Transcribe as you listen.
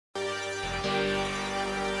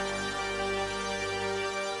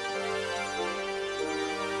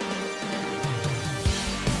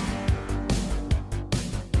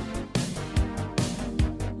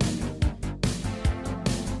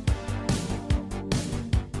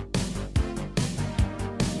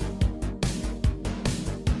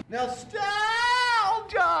Nostalgia!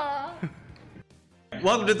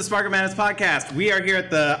 Welcome to the Spark of Madness podcast. We are here at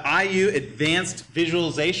the IU Advanced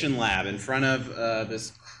Visualization Lab in front of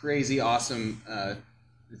this crazy, awesome,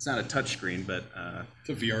 it's not a touch screen, but it's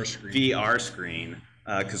a VR screen. VR screen,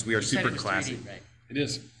 because we are super classy. 3D, right? It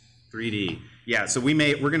is. 3D. Yeah, so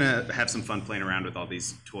we're going to have some fun playing around with all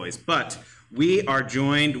these toys. But we are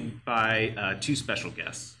joined by two special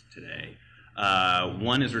guests today.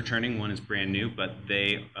 One is returning, one is brand new, but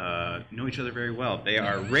they know each other very well. They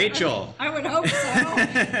are Rachel. I would hope so.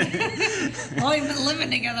 Well, we've been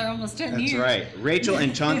living together almost 10 years. That's right. Rachel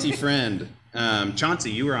and Chauncey Friend.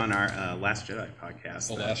 Chauncey, you were on our Last Jedi podcast.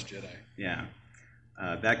 The Last Jedi. Yeah.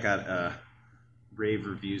 That got rave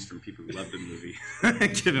reviews from people who loved the movie,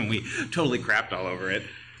 given we totally crapped all over it.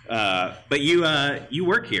 But you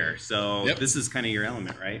work here, so Yep. This is kind of your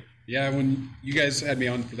element, right? Yeah, when you guys had me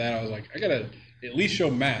on for that, I was like, I got to at least show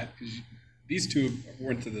Matt, because these two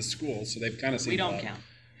went to this school, so they've kind of seen We don't count.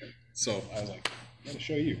 So I was like, I got to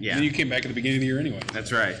show you. Yeah. And you came back at the beginning of the year anyway.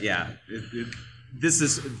 That's right. Yeah, this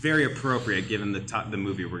is very appropriate given the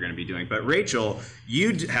movie we're going to be doing. But Rachel,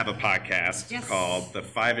 you have a podcast Yes. called The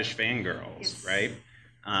Five-ish Fangirls, Yes. right?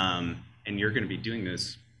 And you're going to be doing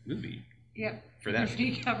this movie. Yep. For that. We'll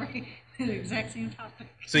be covering the exact same topic.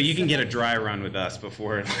 So you can get a dry run with us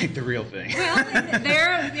before like the real thing.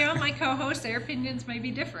 Well, my co-hosts, their opinions may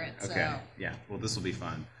be different. Okay. So. Yeah. Well, this will be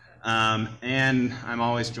fun. And I'm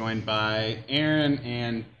always joined by Aaron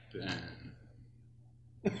and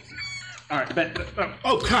Ben. All right, Ben.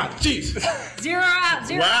 Oh, God, jeez. Zero out.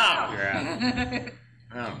 Wow. You're out.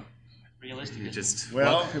 Wow. Realistically. You just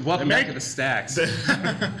Well, welcome the back ma- to the stacks.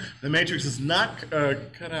 The Matrix is not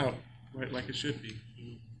cut out right like it should be.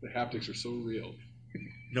 The haptics are so real.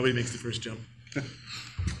 Nobody makes the first jump. I'm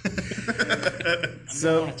So-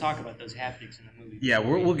 going to want to talk about those haptics in the movie. Yeah,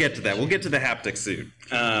 we'll get to that. We'll get to the haptic suit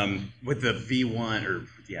with the V1, or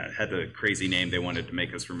it had the crazy name they wanted to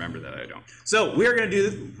make us remember that I don't. So we're going to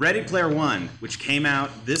do Ready Player One, which came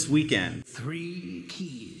out this weekend. 3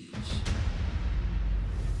 keys.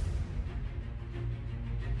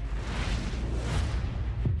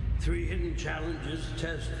 Three hidden challenges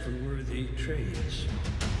test for worthy trades,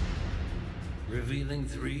 revealing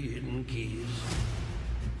 3 hidden keys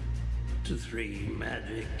to 3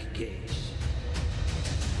 magic gates.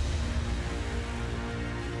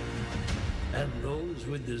 And those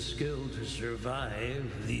with the skill to survive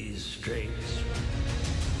these traits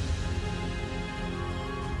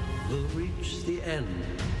will reach the end.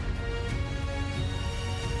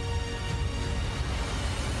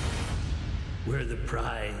 Where the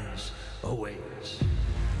prize awaits.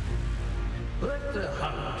 Let the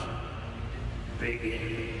hunt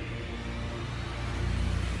begin.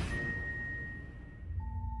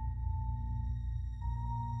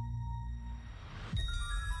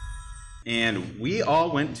 And we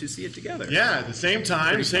all went to see it together. Yeah, at the same time,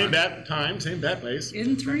 Pretty same fun. bat place,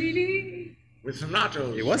 In 3D. with some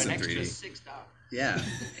nachos. It For was an in extra 3D. $6. Yeah.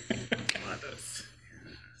 Nachos.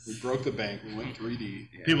 We broke the bank. We went 3D.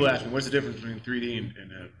 Yeah. People ask me, what's the difference between 3D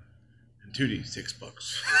and 2D? $6.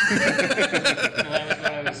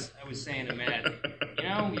 That was what I was saying to Matt. You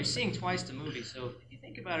know, you're seeing twice the movie, so if you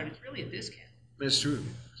think about it, it's really a discount. That's true.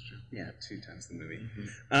 Yeah, 2 times the movie.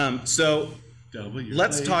 So W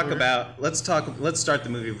let's flavor. let's start the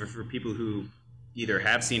movie for people who either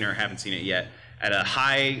have seen it or haven't seen it yet at a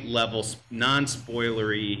high level,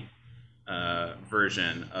 non-spoilery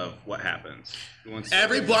version of what happens. Who wants to-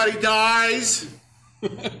 Everybody dies.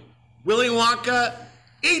 Willy Wonka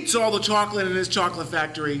eats all the chocolate in his chocolate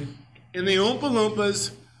factory, and the Oompa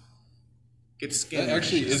Loompas get skin. That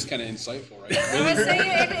actually rashes. is kind of insightful, right? I was saying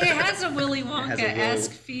it has a Willy has a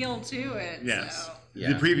Wonka-esque feel to it. Yes. So.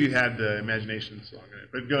 Yeah. The preview had the imagination song in it.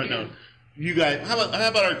 But go no. You guys, how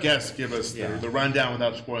about our guests give us the rundown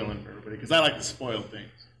without spoiling for everybody? Because I like to spoil things.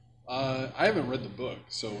 I haven't read the book,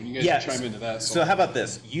 so when you guys Yes. chime into that. So how about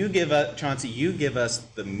this? You give us, Chauncey, you give us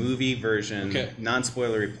the movie version, Okay.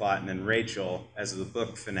 non-spoilery plot, and then Rachel, as the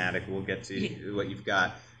book fanatic, we'll get to what you've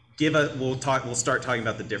got. We'll start talking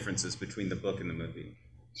about the differences between the book and the movie.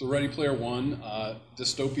 So Ready Player One,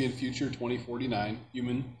 dystopian future 2049,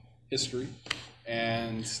 human history,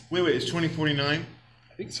 and Wait, it's 2049?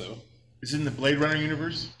 I think so. Is it in the Blade Runner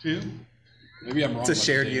universe too? Maybe I'm wrong. It's a about the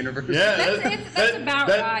shared date. universe. That's about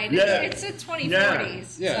right. Yeah. It's in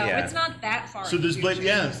 2040s, Yeah. so Yeah. it's not that far. So in the there's Blade, future.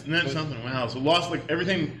 yes, and that's something. Wow. So lost, like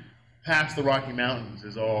everything past the Rocky Mountains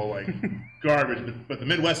is all like garbage, but the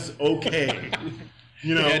Midwest is okay.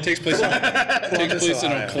 You know. Yeah, it takes place in Ohio.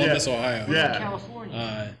 Columbus, Yeah. Ohio. Yeah.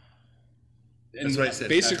 California. And That's what I said.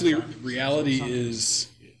 basically, reality is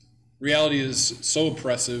reality is so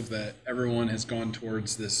oppressive that everyone has gone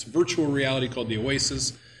towards this virtual reality called the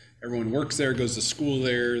Oasis. Everyone works there, goes to school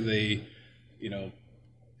there. They,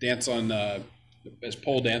 dance on as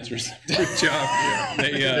pole dancers. Their job.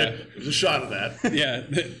 There's a shot of that. Yeah,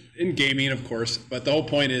 in gaming, of course. But the whole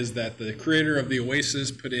point is that the creator of the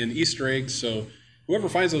Oasis put in Easter eggs, so whoever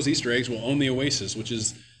finds those Easter eggs will own the Oasis, which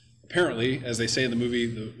is apparently, as they say in the movie,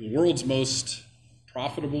 the world's most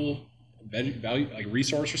profitable value, like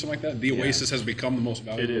resource or something like that. The Oasis has become the most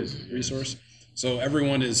valuable resource. So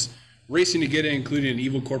everyone is racing to get it, including an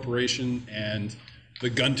evil corporation and the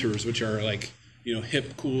Gunters, which are like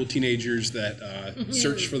hip, cool teenagers that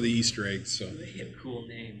search for the Easter eggs. So The hip, cool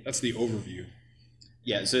name. that's the overview.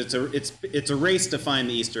 Yeah, so it's a race to find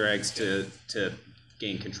the Easter eggs to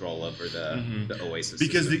gain control over the Oasis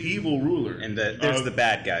Because system. the evil ruler. And there's the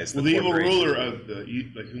bad guys. Well, the evil corporation. ruler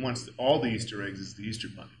of who wants all the Easter eggs is the Easter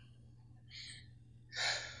Bunny.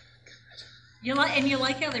 You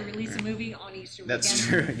like how they release a movie on Easter weekend? That's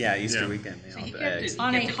true. Yeah, Easter Yeah. weekend. So all he the kept eggs. it-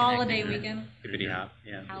 On You a get to holiday connect it, weekend. Hippity hop.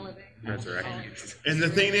 Yeah. Holiday. That's right. And the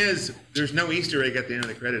thing is, there's no Easter egg at the end of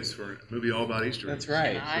the credits for a movie all about Easter eggs. That's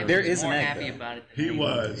right. And I There was is more an egg. happy though. about it than He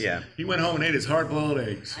was. Yeah. He went home and ate his hard-boiled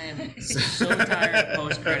eggs. I am so tired of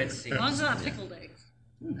post-credit scenes. As long as it's not pickled eggs.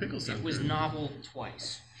 Pickles It sound was good. novel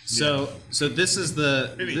twice. So this is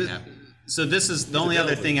the Maybe this, happy. so this is the only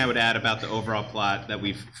other thing I would add about the overall plot that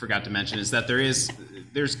we forgot to mention is that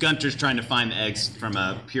there's Gunters trying to find the eggs from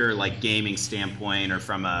a pure like gaming standpoint or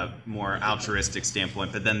from a more altruistic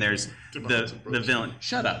standpoint, but then there's the villain.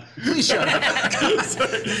 Shut up! Please shut up!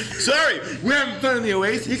 Sorry, we're having fun in the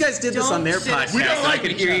Oasis. You guys did this Don't on their sit- podcast. We don't so like I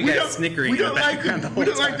could hear you we guys don't- snickering We in don't the like background. the, the we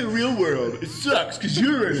whole don't like the real world. It sucks because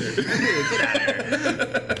you're in it.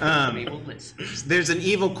 We will listen. There's an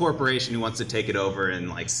evil corporation who wants to take it over and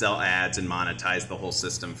like sell ads and monetize the whole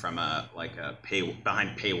system from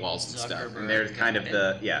behind paywalls and stuff. Zuckerberg And they're kind of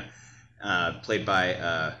and- played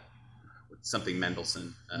by something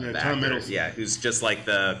Mendelsohn. Yeah, the Tom actor. Mendelsohn. Yeah, who's just like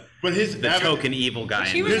the But his token evil guy.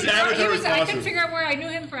 He in was, His the- avatar was I awesome. couldn't figure out where I knew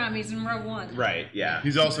him from. He's in Row One. Right. Yeah.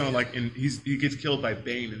 He's also like he gets killed by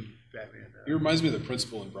Bane in Batman. He reminds me of the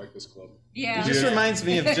principal in Breakfast Club. Yeah. It just Yeah. reminds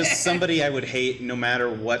me of just somebody I would hate no matter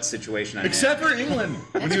what situation I'm Except for England,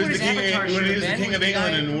 when That's he was what the his king. avatar When he should was the have king been of when he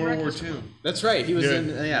England died in from World War Breakfast II. Club. That's right. He was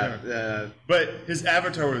Yeah. But his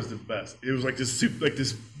avatar was the best. It was like this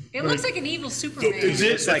It looks like an evil Superman.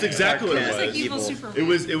 That's like exactly what Clark it It's was. like evil evil.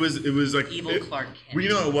 Superman. It was like Evil Clark Kent. Well, you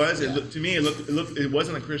know what it was? It looked to me. It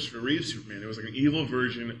wasn't like Christopher Reeve Superman. It was like an evil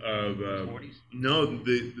version of 40s? no.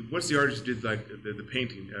 What's the artist who did like the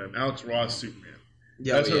painting? Alex Ross Superman.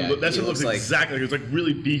 Yeah, That's what yeah, it he looks looks like- exactly. It was like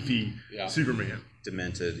really beefy Yeah. Superman.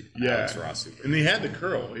 demented Yeah, Alex Ross Superman. and he had the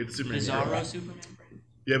curl. He had the Superman Bizarro curl. Superman.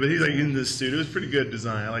 Yeah, but he's like in the suit. It was pretty good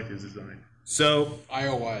design. I like his design. So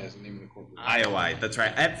IOI is the name of the corporation. IOI, that's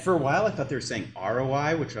right. For a while, I thought they were saying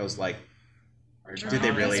ROI, which I was like, did they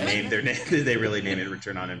on really Investment? name their name? Did they really name it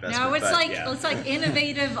Return on Investment? No, it's But, like yeah. it's like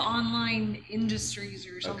innovative online industries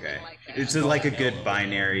or something Okay. like that. It's like a good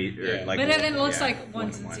binary. Or Yeah. like but then it looks yeah, like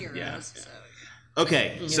ones and one. zeros. Yeah. So.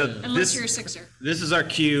 Okay, so Unless you're a Sixer. this is our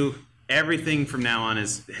cue. Everything from now on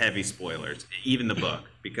is heavy spoilers, even the book,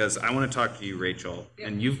 because I want to talk to you, Rachel, Yep.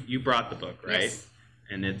 and you brought the book, right? Yes.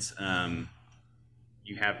 And it's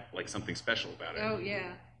you have like something special about it. Oh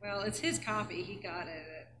yeah. Well, it's his copy. He got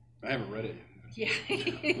it. I haven't read it yet.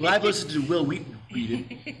 Yeah. Well, I've listened to Will Wheaton read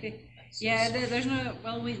it. Yeah, there's no.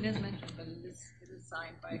 Well, Wheaton is mentioned, but it is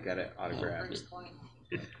signed by. You got it autographed. Ernest Cline.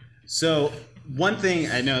 So one thing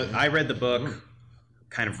I know, I read the book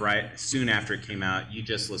kind of right soon after it came out. You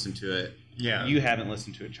just listened to it. Yeah. You haven't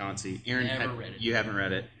listened to it, Chauncey. Aaron, Never read it. You haven't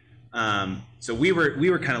read it. So we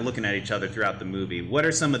were kind of looking at each other throughout the movie. What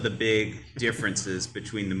are some of the big differences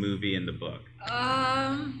between the movie and the book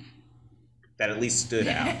that at least stood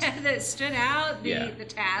out? that stood out. Yeah. The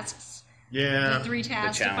tasks. Yeah, The three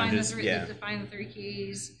tasks. To find the challenges, three. yeah. To find the three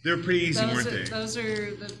keys. they're pretty easy, Those weren't are, they? those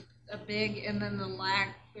are a big, and then the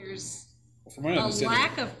lack. There's Well, from what I a understand,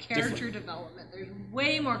 lack they're of character different. development. There's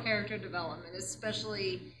way more character development,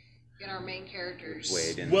 especially in our main characters.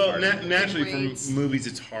 Wade and Well, Martin. naturally Wade's from movies,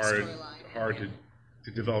 it's hard storyline.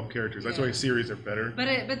 to develop characters. That's Yeah. why series are better.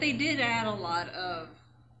 But they did add a lot of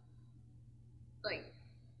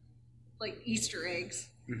like Easter eggs,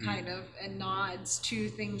 Mm-hmm. kind of, and nods to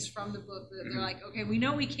things from the book that they're like, okay, we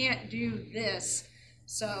know we can't do this,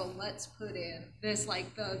 so let's put in this,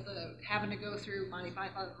 like the having to go through Monty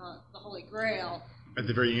Python and the Holy Grail At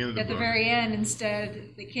the very end of the at book. the very end.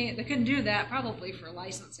 Instead, they couldn't do that, probably for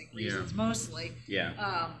licensing reasons mostly. Yeah.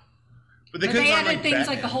 but But couldn't they find, added things like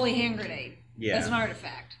Batman. the holy hand grenade Yeah. as an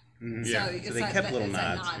artifact. Mhm. Yeah. So, it's So they that- kept little it's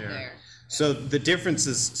that nods, nod yeah. there. So the difference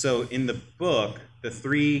is, so in the book,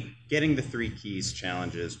 getting the 3 keys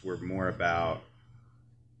challenges were more about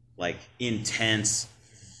like intense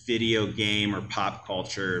video game or pop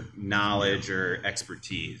culture knowledge or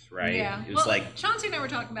expertise, right? Yeah. It was Chauncey and I were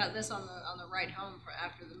talking about this on the ride home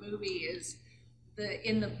after the movie.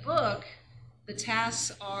 In the book, the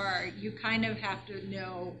tasks are you kind of have to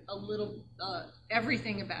know a little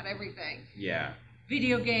everything about everything. Yeah.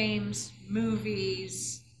 Video games,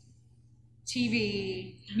 movies,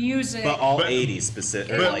 TV, music. But all 80s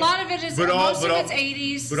specific. A lot of it is most of it's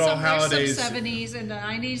 80s, but all some holidays- 70s and the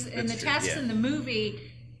 90s, and the true, tasks yeah. in the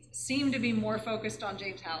movie seem to be more focused on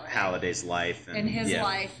James Halliday Halliday's life and his yeah.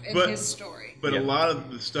 life and But- his story. But Yeah. a lot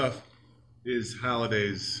of the stuff is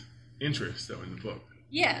Halliday's interest, though, in the book.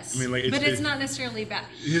 Yes, I mean, like, but it's it's not necessarily about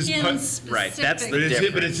his him pun- specific. Right, that's the But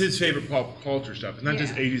difference. it's his favorite pop culture stuff. It's not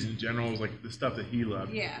just Yeah. 80s in general. It's like the stuff that he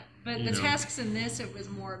loved. Yeah, but You the know. tasks in this, it was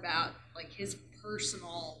more about like his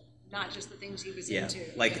personal, not just the things he was Yeah, into.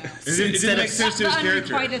 like you know. It didn't instead make of sense to the his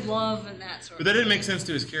character. unrequited love and that sort But of that didn't make sense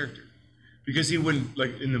to his character because he wouldn't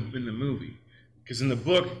like in the movie. Because in the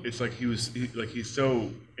book, it's like he's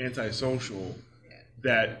so antisocial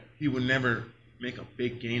that he would never make a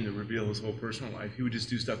big game to reveal his whole personal life. He would just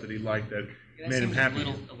do stuff that he liked that That made him seems happy.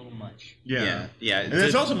 a little much. Yeah. Yeah. And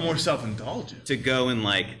it's also more self-indulgent. to go and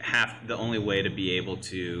like the only way to be able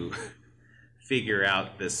to figure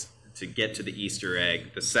out this, to get to the Easter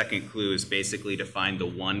egg, the second clue is basically to find the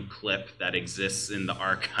one clip that exists in the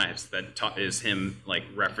archives that is him like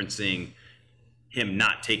referencing him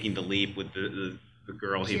not taking the leap with the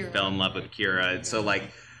girl he Kira. fell in love with, Kira. And so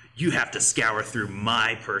like you have to scour through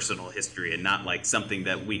my personal history and not like something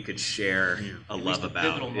that we could share a At love least the about.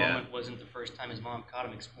 pivotal Yeah. moment wasn't the first time his mom caught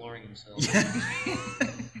him exploring himself.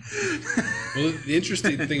 Well, the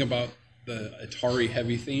interesting thing about the Atari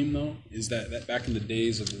heavy theme, though, is that back in the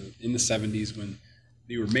days in the 70s when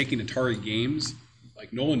they were making Atari games,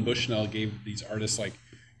 like Nolan Bushnell gave these artists like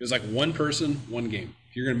it was like one person, one game.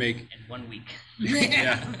 If you're gonna make In 1 week.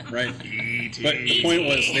 yeah, right. But the point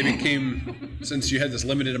was they became, since you had this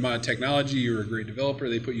limited amount of technology, you were a great developer,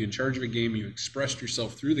 they put you in charge of a game, you expressed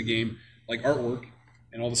yourself through the game like artwork,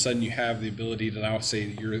 and all of a sudden you have the ability to now say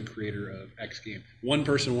that you're the creator of X game. One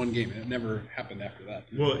person, one game. And it never happened after that.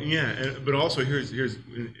 Well, yeah, but also here's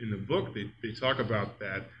in the book they talk about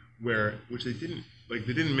that which they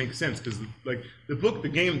didn't make sense because like the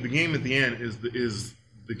game at the end is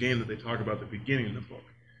the game that they talk about at the beginning of the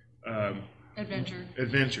book.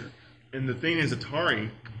 Adventure. And the thing is, Atari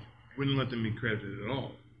wouldn't let them be credited at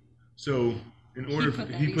all. So he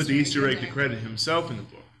put the Easter egg to credit himself in the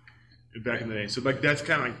book back in the day. So like that's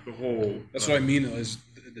kind of like the whole. That's what I mean is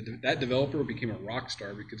that developer became a rock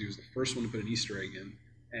star because he was the first one to put an Easter egg in.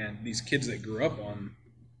 And these kids that grew up on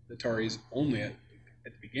Ataris only at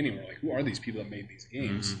the beginning were like, who are these people that made these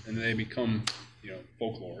games? Mm-hmm. And they become,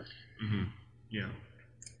 folklore. Mm-hmm. Yeah.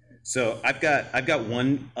 So I've got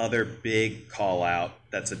one other big call out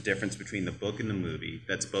that's a difference between the book and the movie.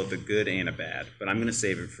 That's both a good and a bad, but I'm going to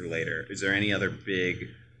save it for later. Is there any other big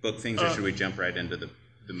book things, or should we jump right into the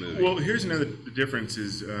movie? Well, here's another difference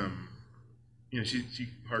is, she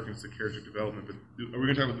harkens to character development, but are we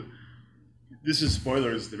going to talk about this is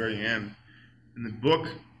spoilers at the very end. In the book,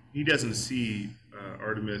 he doesn't see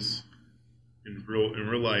Artemis in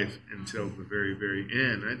real life until the very, very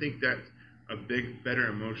end. And I think that's a better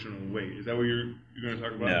emotional weight. Is that what you're going to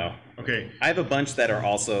talk about? No. Okay. I have a bunch that are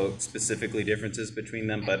also specifically differences between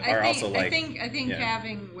them, but are also like. I think yeah.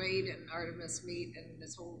 having Wade and Artemis meet and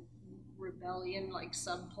this whole rebellion like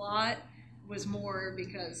subplot was more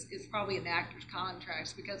because it's probably an actor's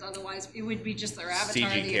contracts because otherwise it would be just their avatar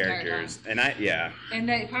CG the characters, entire time. and And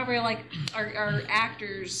they probably are like our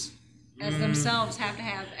actors as themselves have to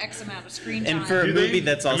have X amount of screen time. and for a Do they? movie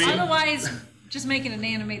that's I also mean- Otherwise, just making an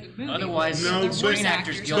animated movie. Otherwise, No, the but- Screen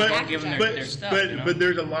Actors but- Guild won't but- give them But their stuff. but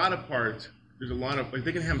there's a lot of parts. There's a lot of like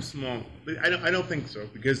they can have small. I don't think so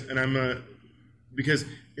because because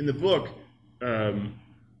in the book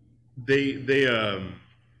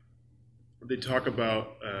they talk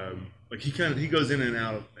about like he goes in and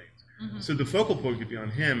out of things. So the focal point could be on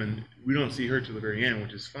him, and we don't see her till the very end,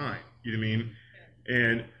 which is fine. You know what I mean?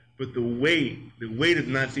 And but the weight of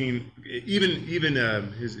not seeing even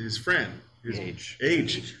his friend, his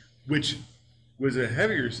H, which was a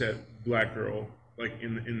heavier set black girl, like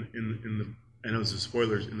in the I know this is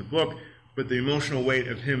spoilers in the book, but the emotional weight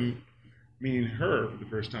of him meeting her for the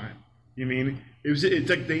first time. You mean it's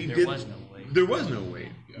like There was no way. There was no weight,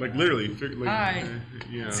 like literally. Like, Hi.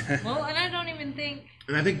 Yeah. Well, and I don't even think.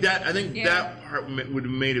 And I think that Yeah. that part would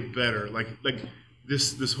have made it better. Like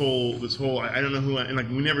this whole I don't know who and like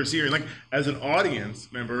we never see her. And like as an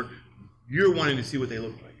audience member, you're wanting to see what they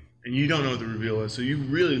look like, and you don't know what the reveal is, so you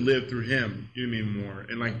really live through him. You know what I mean? More,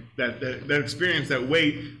 and like that experience, that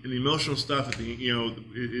weight, and the emotional stuff. At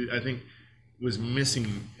the I think was missing.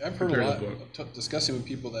 I've heard a compared lot to the book. discussing with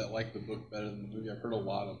people that like the book better than the movie. I've heard a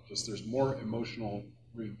lot of just there's more emotional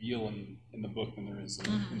reveal in the book than there is in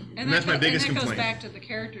the movie. And that's my biggest and that complaint. goes back to the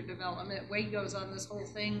character development. Wade goes on this whole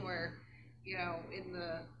thing where,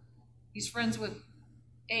 he's friends with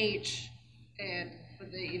H,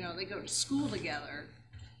 but they go to school together,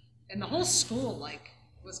 and the whole school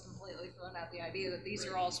was completely thrown out. The idea that these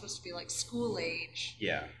are all supposed to be like school age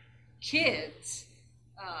kids,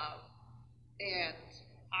 and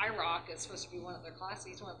IROC is supposed to be one of their class.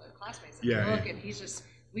 He's one of their classmates in the book, and he's just.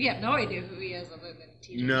 We have no idea who he is other than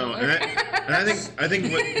Teacher No, Miller. and I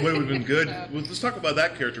think what would have been good. Well, let's talk about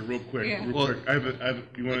that character real quick. Yeah. Real quick.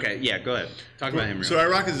 You want? Okay, yeah, go ahead. Talk about him. Real So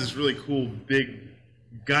Iraq is this really cool big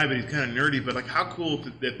guy, but he's kind of nerdy. But like, how cool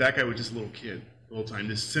if that guy was just a little kid the whole time?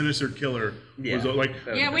 This sinister killer was like.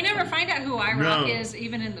 Yeah, we never find out who IROC is,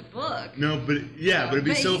 even in the book. No, but it'd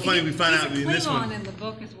be so funny if we find out in this one. Klingon in the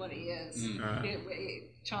book is what he is.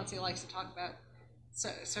 Chauncey likes to talk about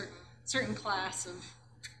certain class of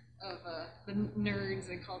the nerds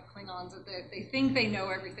they call Klingons, that they think they know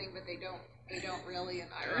everything, but they don't really. And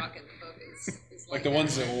IROC in the book is like the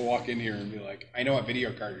ones that will walk in here and be like, I know what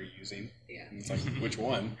video card you're using. Yeah. And it's like, which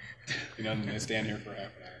one? And they stand here for half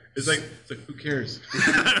an hour. It's like who cares?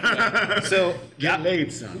 So Get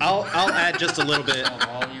laid, son. I'll add just a little bit.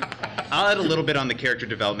 I'll add a little bit on the character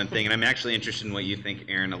development thing, and I'm actually interested in what you think,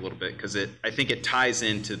 Aaron, a little bit, because I think it ties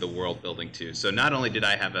into the world building too. So not only did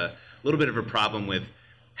I have a little bit of a problem with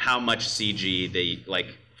how much CG they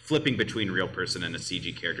flipping between real person and a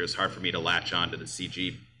CG character. It's hard for me to latch on to the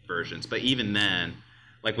CG versions, but even then,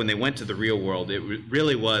 when they went to the real world, it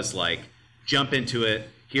really was jump into it.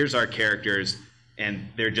 Here's our characters, and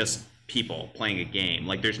they're just people playing a game.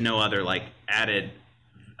 There's no other added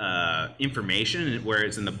information.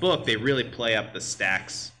 Whereas in the book, they really play up the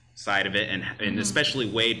Stax side of it, and especially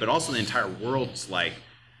Wade, but also the entire world's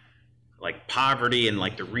poverty and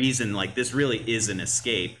the reason this really is an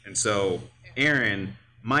escape. And so, Aaron,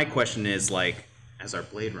 my question is as our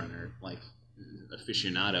Blade Runner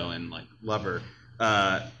aficionado and lover,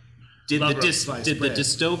 did the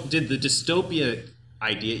dystopia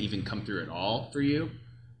idea even come through at all for you?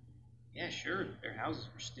 Yeah, sure. Their houses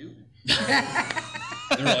were stupid.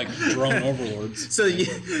 They're like drone overlords. So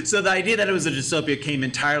the idea that it was a dystopia came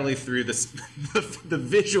entirely through the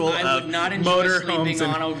visual I of would not enjoy motorhomes sleeping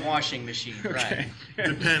on a washing machine. Right.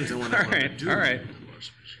 Depends on what All I want to right, do. all right.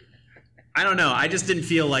 I don't know. I just didn't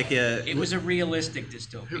feel like It was a realistic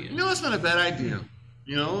dystopia. No, it's not a bad idea.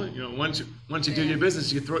 Once you do your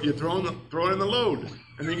business, you throw it in the load,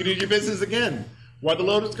 and then you do your business again while the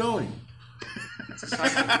load is going.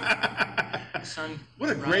 What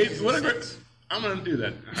a great! I'm gonna do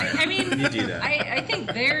that. I mean, You do that. I think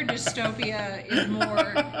their dystopia is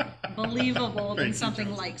more believable than something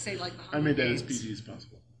the Hunger I made that Games. as PG as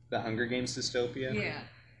possible. the Hunger Games dystopia. Yeah,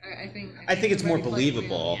 I think it's more everybody plays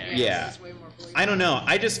believable. real. Yeah. It's way more believable. I don't know.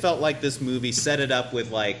 I just felt like this movie set it up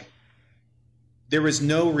with there was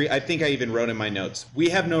no. I think I even wrote in my notes. We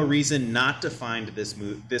have no reason not to find this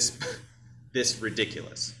this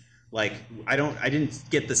ridiculous. I didn't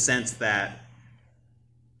get the sense that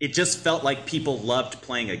it just felt like people loved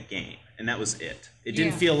playing a game, and that was it. It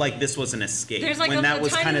didn't Yeah. feel like this was an escape. There's when that a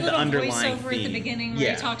was tiny kind of the little underlying voiceover theme. at the beginning where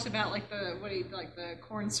Yeah. he talks about the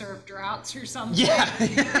corn syrup droughts or something. Yeah.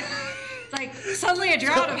 It's suddenly a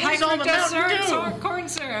drought of high What's all the fructose Mountain syrup, Dew? corn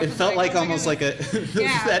syrup. It It's felt like oh my almost goodness. like a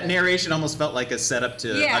Yeah. that narration almost felt like a setup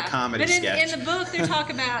to a comedy but in, sketch. in the book, they talk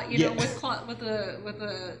about Yeah. with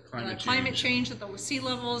the climate change, that the sea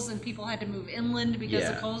levels and people had to move inland because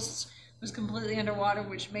Yeah. the coast was completely underwater,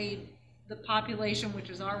 which made the population, which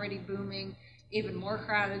was already booming, even more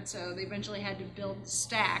crowded. So they eventually had to build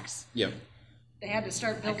stacks. Yep. They had to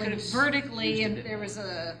start building could've vertically, and used it. there was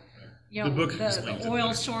a The book the explains it oil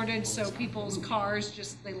better. shortage, so people's cars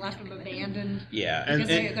they left them abandoned Yeah. And-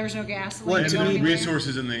 because there was no gasoline. Well, And to the me,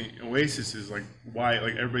 resources in the Oasis is why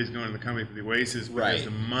everybody's going to the company for the Oasis because Right.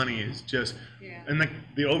 the money is just Yeah. and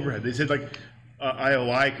the overhead. They said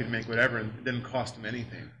IOI could make whatever and it didn't cost them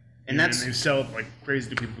anything. And that's- they sell it like crazy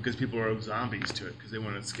to people because people are zombies to it because they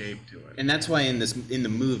want to escape to it. And that's why in the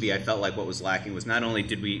movie, I felt like what was lacking was not only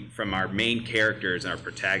did we, from our main characters, our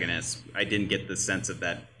protagonists, I didn't get the sense of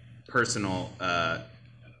that personal.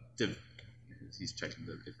 He's checking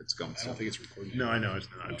if it's going. I don't think it's recorded. No, I know it's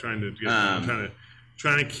not. I'm trying to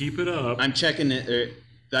trying to keep it up. I'm checking it.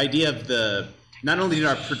 The idea of not only did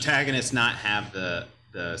our protagonists not have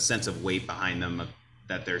the sense of weight behind them,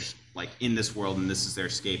 that they're like in this world and this is their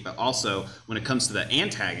escape. But also when it comes to the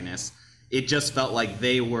antagonists, it just felt like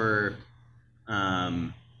they were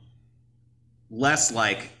less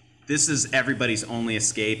like this is everybody's only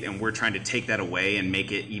escape and we're trying to take that away and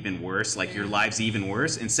make it even worse, like your life's even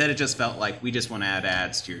worse. Instead it just felt like we just want to add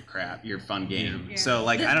ads to your fun game. Yeah. So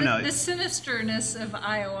like I don't know. The sinisterness of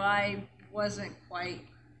IOI wasn't quite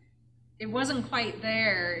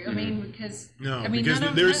there. I mean, because because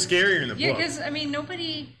they're scarier in the book. Yeah, because I mean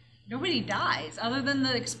nobody dies other than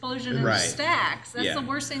the explosion of stacks. That's the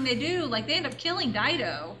worst thing they do. Like they end up killing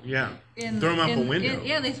Dido. Yeah. Throw him out the window.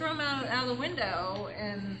 They throw him out of the window,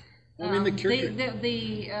 and well, I mean the character.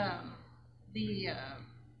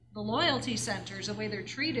 The loyalty centers, the way they're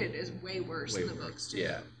treated, is way worse in the books too.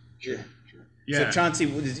 Yeah. Sure. Yeah. So Chauncey,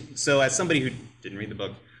 so as somebody who didn't read the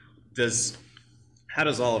book, how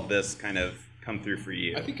does all of this kind of come through for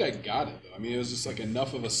you? I think I got it though. I mean, it was just like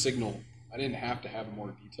enough of a signal. I didn't have to have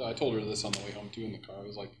more detail. I told her this on the way home too in the car. I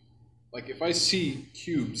was like if I see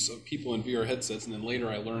cubes of people in VR headsets, and then later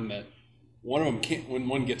I learned that one of them can't. When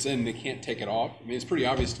one gets in, they can't take it off. I mean, it's pretty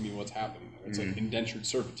obvious to me what's happening there. It's like indentured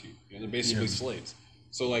servitude. You know, they're basically slaves.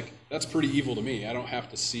 So like that's pretty evil to me. I don't have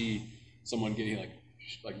to see someone getting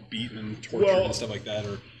like beaten and tortured and stuff like that,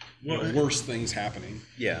 or worse things happening.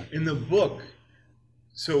 Yeah. In the book,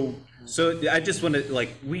 so I just want to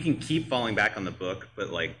we can keep falling back on the book, but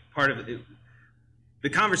like part of it, the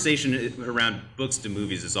conversation around books to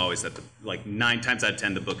movies is always that 9 times out of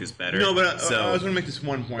 10 the book is better. No, but I just want to make this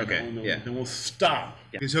one point. Okay. Then we'll stop.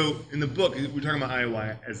 Yeah. Okay, so in the book, we're talking about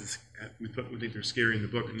IOI as we think they're scary in the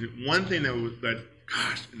book. And one thing that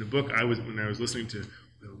in the book when I was listening to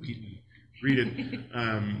Will Wheaton read it,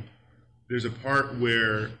 there's a part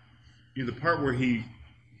where he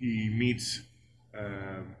meets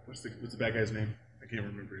what's the bad guy's name? I can't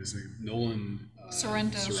remember his name. Nolan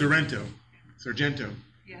Sorrento. Sargento.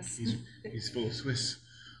 Yes. He's full of Swiss.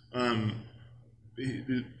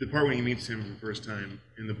 The part when he meets him for the first time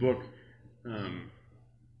in the book,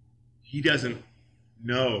 he doesn't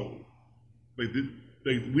know.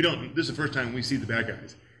 We don't. This is the first time we see the bad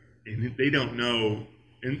guys, and they don't know.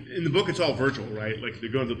 In the book, it's all virtual, right? Like they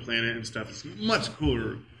go to the planet and stuff. It's a much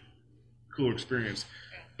cooler experience.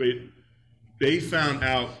 But they found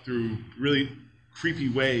out through really creepy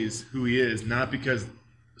ways who he is, not because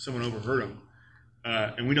someone overheard him.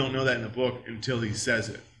 And we don't know that in the book until he says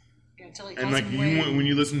it. Yeah, until he and when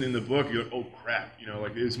you listen in the book, you're like, oh crap,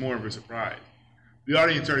 it's more of a surprise. The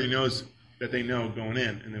audience already knows that they know going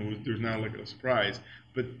in, and then there's not a surprise.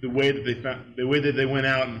 But the way that they went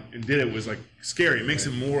out and did it was scary. It makes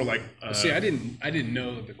it more like. See, I didn't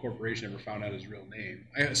know that the corporation ever found out his real name.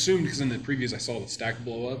 I assumed because in the previews I saw the stack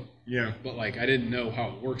blow up. Yeah. But I didn't know how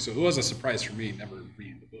it worked, so it was a surprise for me never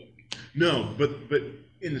reading the book. No, but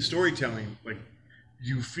in the storytelling,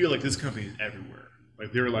 you feel like this company is everywhere.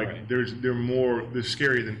 They're they're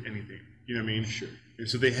scarier than anything. You know what I mean? Sure. And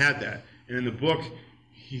so they had that. And in the book,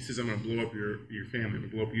 he says, "I'm going to blow up your family. I'm going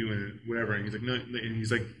to blow up you and whatever." And he's like, "No," and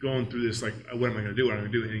he's going through this what am I going to do? What am I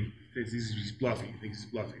going to do? And he thinks he's bluffing. He thinks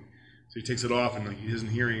he's bluffing. So he takes it off and he doesn't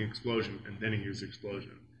hear any explosion, and then he hears the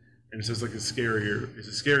explosion. And so it's a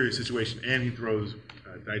scarier situation. And he throws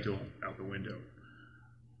Daito out the window.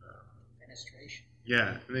 Fenestration.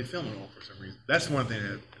 Yeah, and they film it all for some reason. That's one thing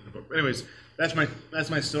in the book. But anyways, that's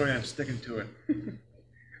my story. I'm sticking to it.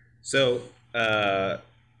 So I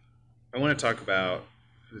want to talk about,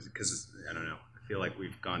 because I don't know, I feel like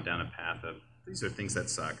we've gone down a path of these are things that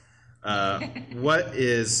suck. What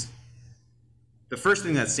is the first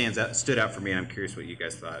thing that stood out for me, and I'm curious what you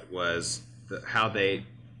guys thought, was how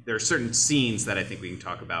there are certain scenes that I think we can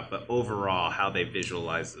talk about, but overall how they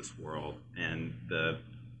visualize this world and the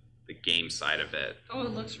game side of it. Oh,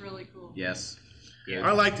 it looks really cool. Yes. Yeah.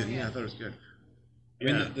 I liked it. Yeah, I thought it was good. I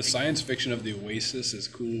mean, the science fiction of the Oasis is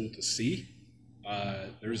cool to see.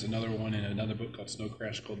 There's another one in another book called Snow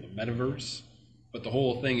Crash called The Metaverse. But the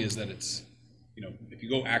whole thing is that it's, if you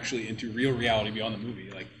go actually into real reality beyond the movie,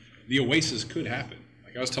 the Oasis could happen.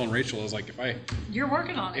 I was telling Rachel, I was like, You're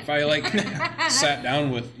working on it. If I sat down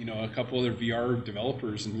with, a couple other VR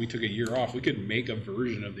developers and we took a year off, we could make a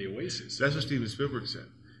version of the Oasis. That's what Steven Spielberg said.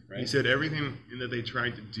 Right? He said everything that they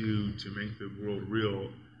tried to do to make the world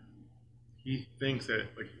real, he thinks that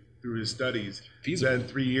through his studies, that in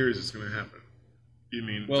 3 years it's going to happen. You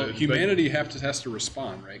mean? Well, humanity has to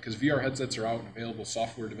respond, right? Because VR headsets are out and available,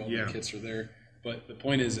 software development kits are there. But the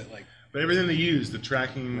point is that But everything they use, the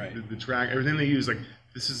tracking, the track, everything they use,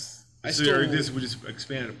 this we just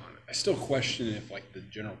expanded upon it. I still question if the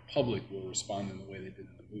general public will respond in the way they did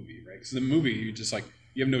in the movie, right? Because in the movie, you just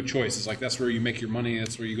you have no choice. It's like that's where you make your money.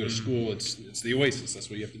 That's where you go to school. It's the Oasis. That's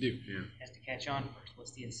what you have to do. Yeah. Has to catch on first.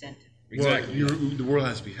 What's the incentive? Exactly. Well, the world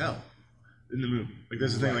has to be hell in the movie. Like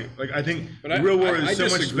that's the thing. Like I think But the real world I is so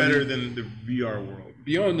much disagree. better than the VR world.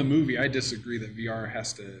 Beyond the movie, I disagree that VR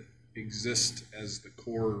has to exist as the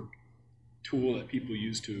core tool that people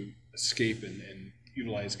use to escape and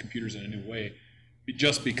utilize computers in a new way,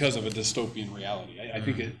 just because of a dystopian reality. I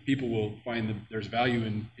think people will find that there's value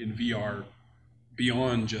in VR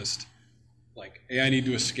beyond just like, hey, I need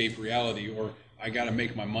to escape reality, or I got to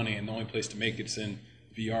make my money, and the only place to make it's in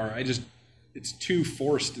VR. It's too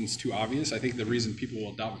forced and it's too obvious. I think the reason people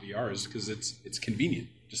will adopt VR is because it's convenient.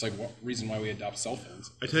 Just like what reason why we adopt cell phones.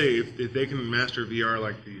 I tell you, if they can master VR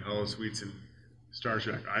like the holosuites and Star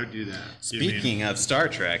Trek, I would do that. Speaking of Star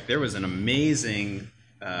Trek, there was an amazing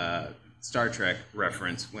Star Trek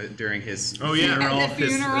reference during his funeral, At the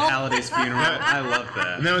his funeral. Halliday's funeral. I love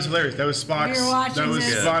that. and that was hilarious. That was Spock's. We were watching That was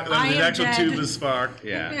this. Spock. That I was the am actual dead. tubeless Spock.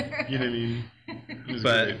 Yeah. You know what I mean? It was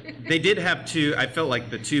But great. they did have two. I felt like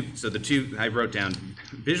the two. I wrote down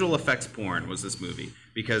visual effects porn was this movie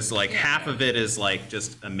because like half of it is like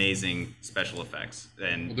just amazing special effects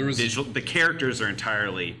and Well, the characters are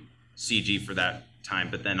entirely CG for that time,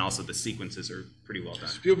 but then also the sequences are pretty well done.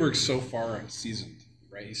 Spielberg's so far seasoned,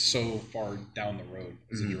 right? He's so far down the road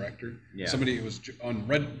as a director. Yeah. Somebody was on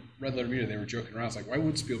Red Letter Media. They were joking around. It's like, why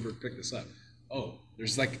would Spielberg pick this up? Oh,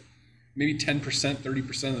 there's like maybe 10%,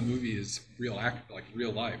 30% of the movie is real live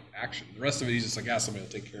action. The rest of it, he's just like, somebody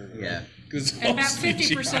will take care of it. Yeah. Because And about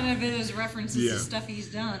 50% of it is references Yeah. to stuff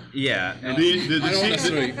he's done. Yeah, and I don't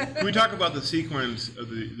necessarily. Can we talk about the sequence of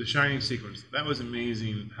the Shining sequence? That was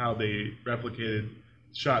amazing how they replicated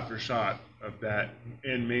shot for shot of that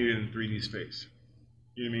and made it in 3D space.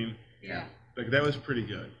 You know what I mean? Yeah. Like that was pretty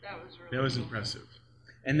good. That was really That was cool. impressive.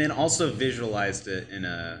 and then also visualized it in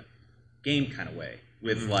a game kind of way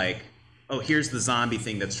with like, oh, here's the zombie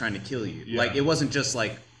thing that's trying to kill you. Yeah. Like it wasn't just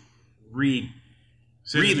like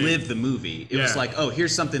relive the movie. It was Yeah. like, oh,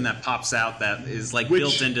 here's something that pops out that is like Which-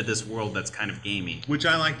 built into this world that's kind of gamey. Which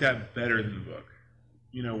I like that better than the book.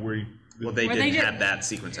 You know, where you, Well, they Where didn't they did- have that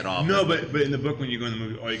sequence at all. no, but in the book when you go in the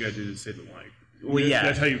movie, all you gotta do is say the line. Well, yeah.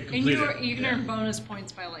 That's how you And complete you it. can earn bonus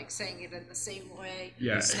points by like saying it in the same way.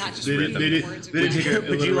 Yeah. It's not just They reading did- they did- words. they did take a-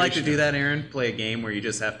 Would you like to alliteration. do that, Aaron? Play a game where you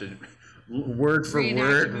just have to word for Reenact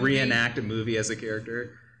word a movie? reenact a movie as a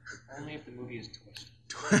character? Only if the movie is twisted.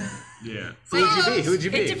 Yeah. Who would you be? Who would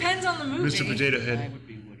you be? It depends on the movie. Mr. Potato I Head. would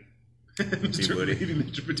be Woody. Mr. Woody. Maybe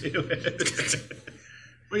Mr. Potato Head.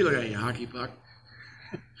 What are you looking at, you hockey puck?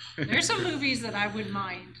 There's some movies that I wouldn't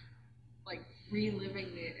mind, like reliving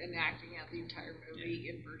and acting out the entire movie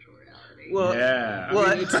in virtual reality. Well, Yeah. well,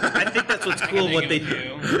 I think that's what's cool. think What of they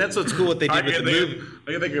a that's what's cool. What they I did with can the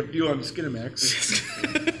movie. think of you on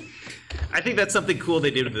Skinamax. I think that's something cool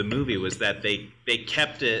they did with the movie was that they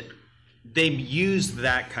kept it. They used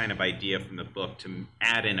that kind of idea from the book to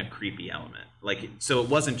add in a creepy element. Like, so it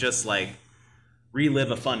wasn't just like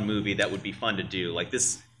relive a fun movie that would be fun to do. Like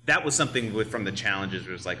this, that was something from the challenges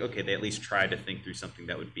where it was like, okay, they at least tried to think through something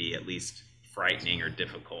that would be at least frightening or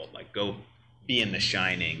difficult. Like go be in The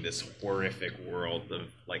Shining, this horrific world of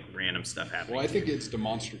like random stuff happening. Well, I think it's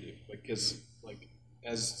demonstrative, because like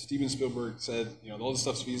as Steven Spielberg said, all this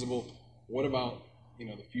stuff's feasible. What about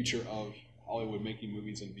the future of Hollywood making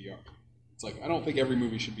movies in VR? It's like I don't think every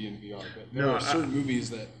movie should be in VR, but there No, are certain movies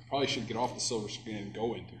that probably should get off the silver screen and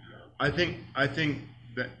go into VR. I think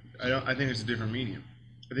it's a different medium.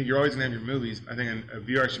 I think you're always gonna have your movies. I think a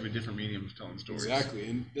VR should be a different medium of telling stories. Exactly,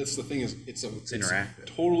 and that's the thing is it's interactive.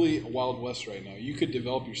 totally a Wild West right now. You could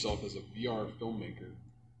develop yourself as a VR filmmaker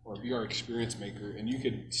or a VR experience maker, and you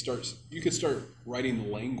could start writing the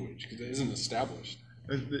language because it isn't established.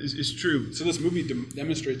 It's true. So this movie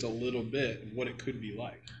demonstrates a little bit of what it could be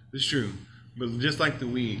like. It's true. But just like the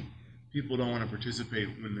Wii, people don't want to participate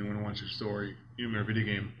when they want to watch a story, even a video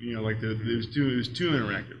game. Like it was too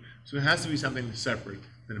interactive. So it has to be something separate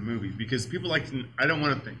than a movie because people like to. I don't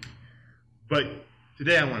want to think, but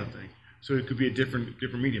today I want to think. So it could be a different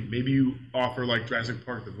medium. Maybe you offer like Jurassic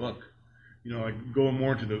Park the book. Like go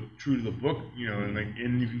more true to the book.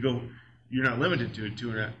 And you can go. You're not limited to a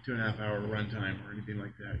 2.5 hour runtime or anything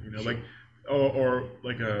like that. Like or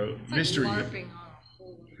like a It's mystery. like LARPing on a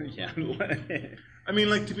whole. Yeah. I mean,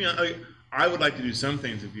 like to be honest, I would like to do some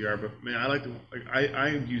things in VR, but man, I like to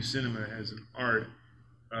I view cinema as an art,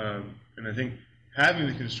 and I think having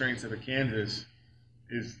the constraints of a canvas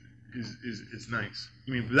is it's nice.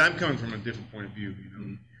 I mean, but I'm coming from a different point of view.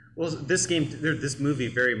 Well, this movie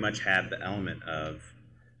very much had the element of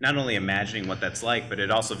not only imagining what that's like, but it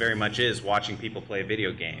also very much is watching people play a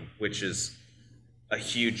video game, which is a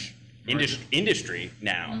huge industry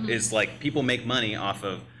now is like people make money off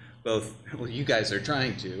of both. Well, you guys are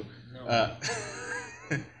trying to. No.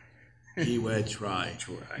 Keyword try.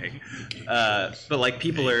 But like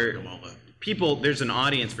people, there's an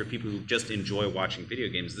audience for people who just enjoy watching video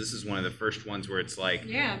games. This is one of the first ones where it's like,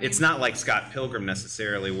 it's not like Scott Pilgrim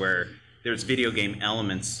necessarily, where there's video game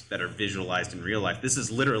elements that are visualized in real life. This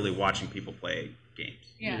is literally watching people play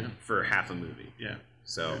games for half a movie. Yeah.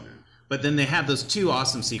 So, but then they have those two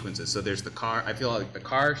awesome sequences. So there's the car, I feel like the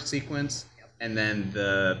car sequence, and then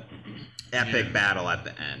the epic battle at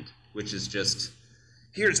the end, which is just,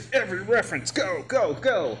 here's every reference, go, go,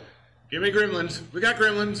 go. Give me Gremlins. We got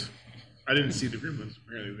Gremlins. I didn't see the Gremlins.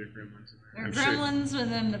 Apparently, there are Gremlins in there. There are Gremlins,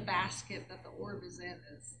 and then the basket that the orb is in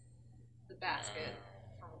is the basket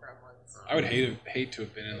from Gremlins. I would hate to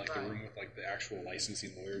have been in like the room with like the actual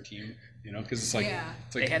licensing lawyer team, you know, because it's like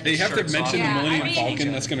They had they the have to shirts mention off. the Yeah, Millennium I mean-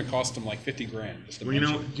 Falcon. That's going to cost them like $50,000. Just to Well,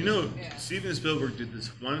 mention. Yeah. Steven Spielberg did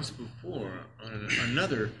this once before on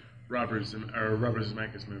another Robert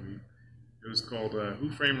Zemeckis movie. It was called Who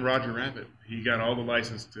Framed Roger Rabbit. He got all the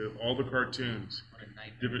license to all the cartoons. What a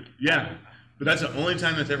nightmare. Yeah, but that's the only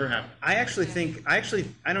time that's ever happened.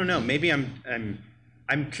 I don't know. Maybe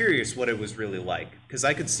I'm curious what it was really like, because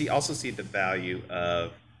I could also see the value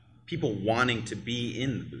of people wanting to be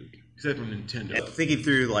in the movie. Except from Nintendo. And thinking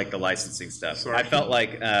through like the licensing stuff, Sorry. I felt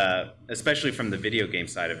like, especially from the video game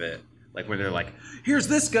side of it, like where they're like, "Here's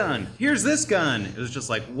this gun, here's this gun." It was just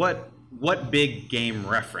like, what big game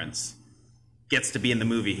reference gets to be in the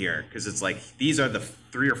movie here? Because it's like these are the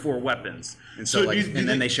 3 or 4 weapons, and so So like, do you and then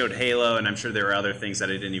think- they showed Halo, and I'm sure there were other things that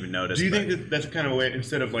I didn't even notice. Do you but- think that that's the kind of way,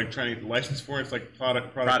 instead of like trying to license for it, it's like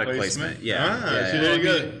product placement? yeah. Ah, Yeah, see, yeah. there you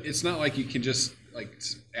Well, I go. mean, it's not like you can just like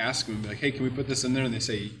ask them like, "Hey, can we put this in there?" And they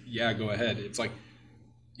say, "Yeah, go ahead." It's like,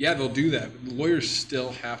 yeah, they'll do that. But the lawyers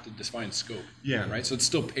still have to define scope. Yeah. Right. So it's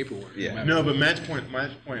still paperwork. Yeah. matter No, what. but Matt's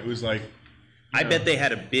point was like, I bet they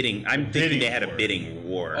had a bidding. I'm thinking bidding they had a war. bidding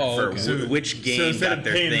war Oh, for okay. so, which game so instead got of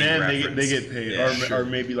their paying thing them, referenced. they get paid, Yeah, or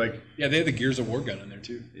maybe like Yeah, they have the Gears of War gun in there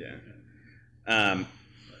too. yeah.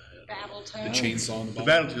 Battletoads. The chainsaw and the the ball.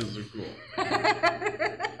 Battletoads are cool.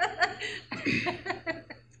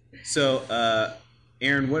 So,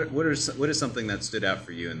 Aaron, what is something that stood out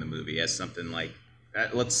for you in the movie as something like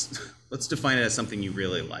let's define it as something you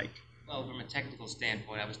really liked. Well, from a technical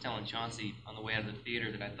standpoint, I was telling Chauncey on the way out of the theater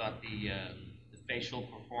that I thought the facial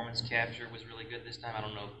performance capture was really good this time. I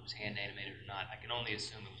don't know if it was hand animated or not. I can only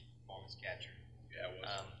assume it was performance capture. Yeah, it was.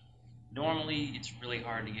 Normally, it's really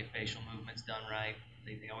hard to get facial movements done right.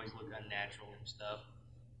 They always look unnatural and stuff.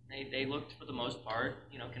 They looked, for the most part,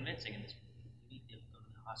 convincing in this movie. We need to go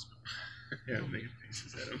to the hospital. Yeah, making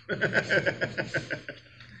faces at him.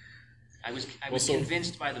 I was so-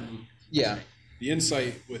 convinced by the movement. Yeah. The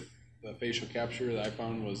insight with the facial capture that I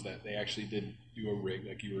found was that they actually did do a rig,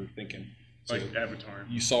 like you were thinking. So Like Avatar.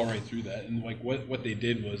 you saw right through that, and like what they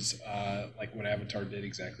did was like what Avatar did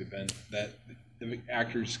exactly, Ben. That the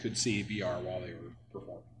actors could see VR while they were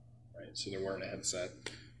performing, right? So they're wearing a headset.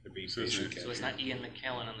 They're being facial So it's captured. not Ian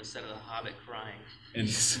McKellen on the set of The Hobbit crying. And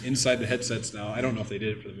inside the headsets now, I don't know if they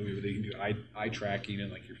did it for the movie, but they can do eye tracking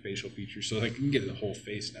and like your facial features, so they can get the whole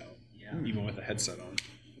face now, Yeah. even with a headset on.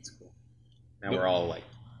 That's cool. Now we're all like,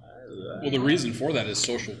 Well, the reason for that is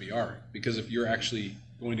social VR, because if you're actually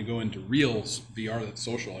going to go into real VR that's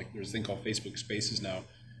social, like there's a thing called Facebook Spaces now.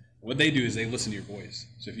 What they do is they listen to your voice.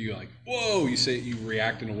 So if you go like, whoa, you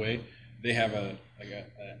react in a way, they have a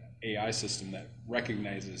AI system that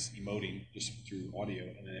recognizes emoting just through audio,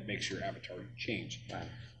 and then it makes your avatar change. Wow.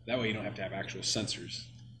 That way you don't have to have actual sensors.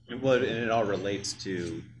 and it all relates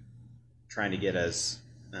to trying to get as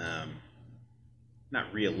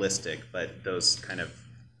not realistic, but those kind of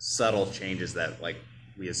subtle changes that like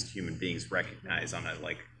we as human beings recognize on a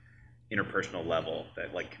like interpersonal level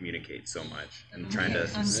that like communicate so much, and trying to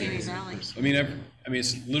Uncanny Valley. I mean,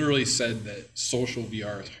 it's literally said that social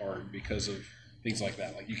VR is hard because of things like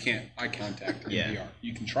that. Like you can't eye contact in Yeah. VR.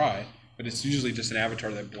 You can try, but it's usually just an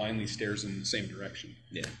avatar that blindly stares in the same direction.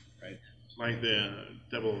 yeah. Right? Like the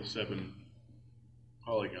 007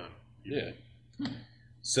 polygon. Yeah.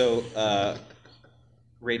 So,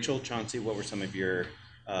 Rachel, Chauncey, what were some of your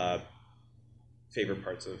favorite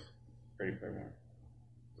parts of Ready Player One?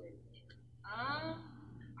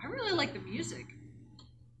 I really like the music.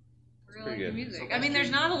 I really like pretty the good. music. So I mean, there's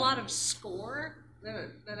not a lot of score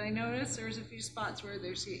that I noticed. There's a few spots where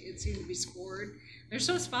it seemed to be scored. There's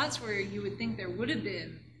some spots where you would think there would have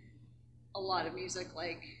been a lot of music,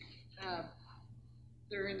 like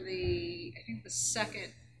they're in the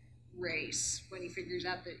second race when he figures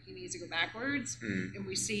out that he needs to go backwards, and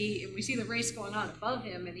we see the race going on above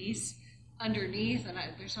him, and he's underneath, and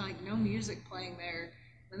there's like no music playing there.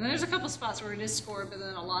 And then there's a couple spots where it is scored, but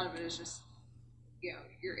then a lot of it is just,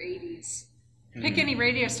 your 80s. Pick any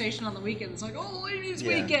radio station on the weekend. It's like, 80s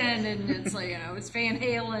weekend, and it's like, it's Van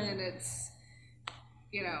Halen, it's,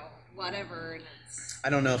 whatever, and it's. I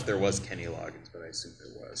don't know if there was Kenny Loggins, but I assume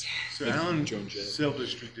there was. So Alan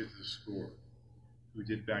self-restricted the score. We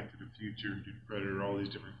did Back to the Future, did Predator, all these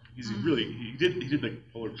different. He did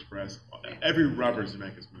like Polar Express, every Robert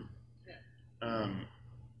Zemeckis movie. Yeah.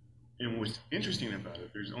 And what's interesting about it,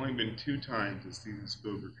 there's only been 2 times that Steven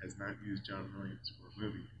Spielberg has not used John Williams for a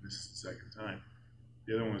movie. This is the second time.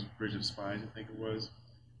 The other one was Bridge of Spies, I think it was.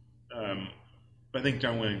 But I think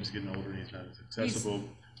John Williams is getting older and he's not as accessible.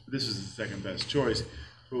 But this is his second best choice.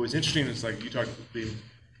 But what's interesting is like you talked,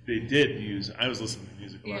 they did use. I was listening to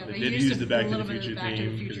music a lot. They did use the Back to the Future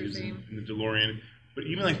theme because it was in the DeLorean. But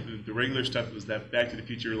even like the regular stuff was that Back to the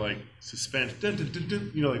Future like suspense, dun, dun, dun,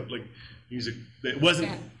 dun, like music. It wasn't.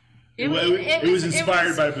 Yeah. It was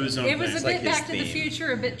inspired by Boo's own thing. It was a bit Back to the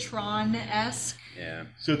Future, a bit Tron-esque. Yeah.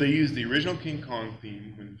 So they used the original King Kong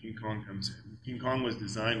theme when King Kong comes in. King Kong was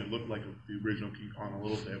designed to look like the original King Kong a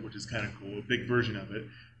little bit, which is kind of cool, a big version of it.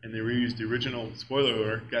 And they reused the original, spoiler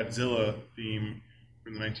alert, Godzilla theme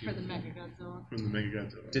from the For the Mechagodzilla. From the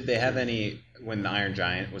Mechagodzilla. Did they have any, when the Iron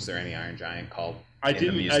Giant, was there any Iron Giant called I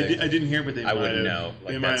didn't hear, but they might have. I wouldn't know,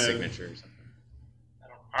 like that signature or something.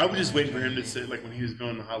 I was just waiting for him to say, like when he was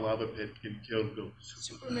going to the hot lava pit, getting killed, go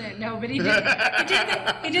Superman. No, but he did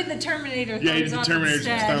the Terminator thumbs up. Yeah, he did the Terminator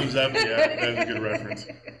thumbs up. Yeah, that's a good reference.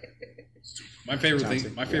 My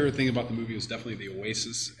favorite thing about the movie was definitely the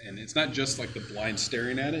Oasis, and it's not just like the blind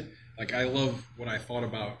staring at it. Like I love what I thought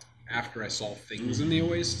about after I saw things in the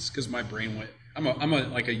Oasis, because my brain went. I'm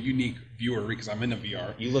a unique viewer because I'm in a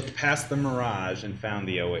VR. You looked past the mirage and found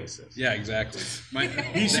the Oasis. Yeah, exactly.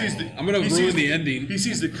 I'm gonna ruin the ending. He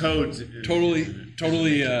sees the codes. Totally.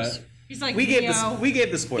 He's like we gave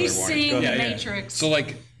the spoiler warning. He's seeing the Matrix. So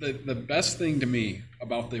like the best thing to me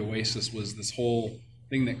about the Oasis was this whole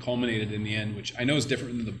thing that culminated in the end, which I know is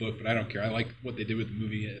different than the book, but I don't care. I like what they did with the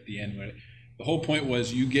movie at the end. The whole point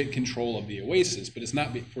was you get control of the Oasis, but it's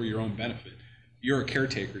not for your own benefit. You're a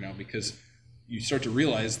caretaker now because you start to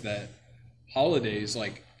realize that Holliday's,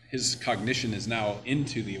 like, his cognition is now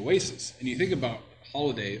into the Oasis. And you think about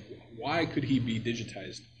Holliday, why could he be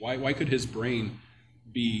digitized? Why could his brain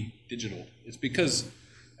be digital? It's because,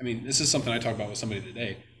 I mean, this is something I talked about with somebody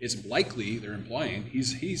today. It's likely, they're implying,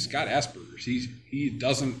 he's got Asperger's. He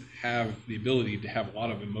doesn't have the ability to have a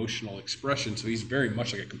lot of emotional expression, so he's very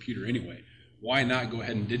much like a computer anyway. Why not go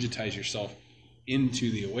ahead and digitize yourself into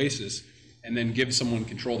the Oasis and then give someone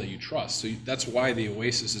control that you trust? So that's why the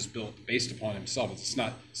Oasis is built based upon himself. It's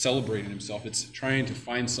not celebrating himself. It's trying to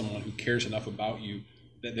find someone who cares enough about you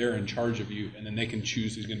that they're in charge of you, and then they can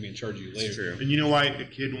choose who's going to be in charge of you later. It's true. And you know why a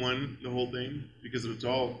kid won the whole thing? Because it's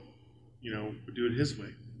all, would do it his way.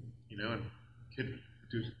 And kid would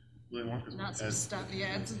do Willy Wonka's way. Not some stuff.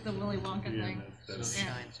 Yeah, it's the Willy Wonka thing. That's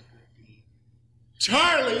shines a good deed.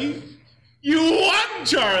 Charlie! You won,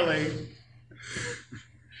 Charlie!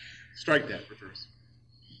 Strike that, reverse.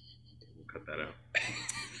 We'll cut that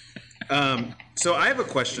out. So I have a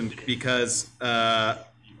question because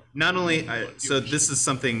not only, so this is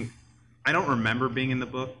something I don't remember being in the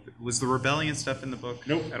book. Was the rebellion stuff in the book?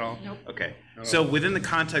 Nope. At all? Nope. Okay. So within the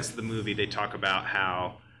context of the movie, they talk about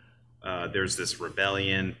how there's this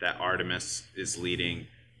rebellion that Artemis is leading,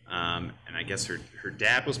 and I guess her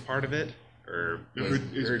dad was part of it.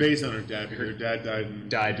 It's based on her dad. Her dad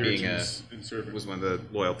died being in service. Was one of the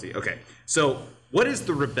loyalty. Okay, so what is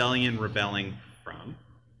the rebellion rebelling from?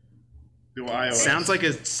 Sounds like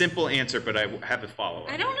a simple answer, but I have a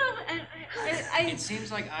follow-up. I don't know. It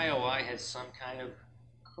seems like IOI has some kind of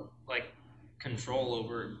control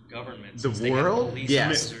over government. The world? Police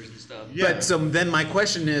officers and stuff. Yeah. But so then my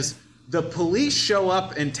question is, the police show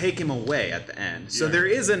up and take him away at the end. So there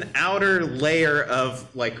is an outer layer of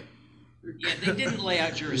yeah, they didn't lay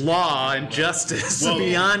out jurisdiction. Law and justice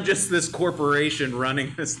beyond just this corporation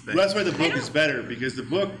running this thing. Well, that's why the book is better, because the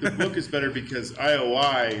book is better because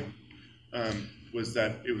IOI was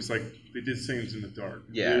that it was like they did things in the dark.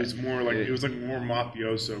 Yeah, it was more like it was like more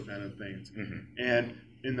mafioso kind of things. Mm-hmm. And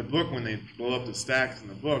in the book, when they blow up the stacks in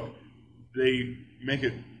the book, they make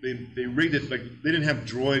it. They rigged it like they didn't have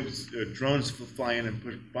drones fly in and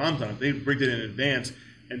put bombs on it. They rigged it in advance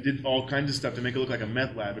and did all kinds of stuff to make it look like a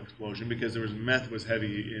meth lab explosion because meth was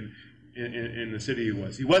heavy in the city he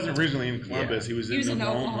was. He wasn't originally in Columbus. Yeah. He was in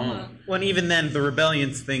Oklahoma. Well, and even then, the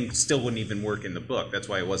rebellion thing still wouldn't even work in the book. That's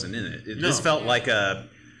why it wasn't in it. This felt like a,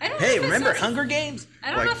 hey, remember Hunger Games?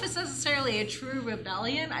 I don't know if it's necessarily a true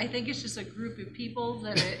rebellion. I think it's just a group of people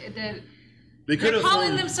that They could They're have calling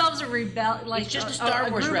formed- themselves a rebel, like It's just a Star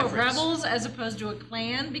Wars group of reference. rebels, as opposed to a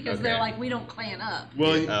clan, because they're Okay. like, we don't clan up.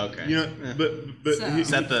 Well, Okay. you know, but So- Is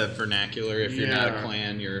that the vernacular? If you're not a Yeah.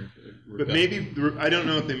 clan, you're a But rebel? maybe I don't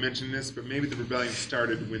know if they mentioned this, but maybe the rebellion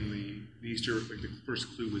started when the Easter, like the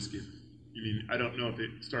first clue was given. I mean, I don't know if it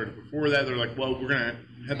started before that. They're like, well, we're gonna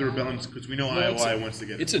have the rebellion because we know Well, IOI wants to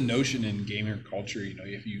get it. It's a notion in gamer culture. You know,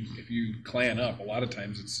 if you clan up, a lot of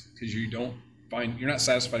times it's because you're not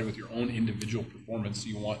satisfied with your own individual performance.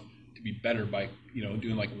 You want to be better by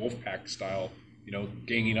doing like Wolfpack style,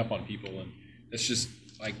 ganging up on people, and that's just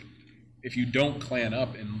like if you don't clan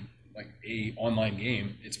up in like a online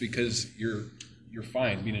game, it's because you're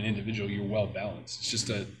fine being an individual. You're well balanced. It's just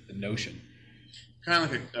a notion. Kind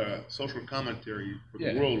of like a social commentary for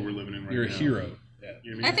Yeah. the world we're living in right You're now. a hero. Yeah.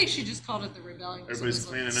 You know what I I mean? think she just called it the rebellion. So Everybody's it's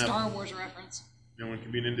a clanning up. Star Wars reference. No one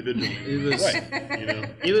can be an individual. It was Right. You know.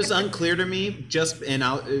 it was unclear to me just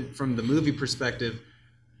from the movie perspective.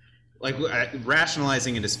 Like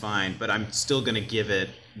rationalizing it is fine, but I'm still gonna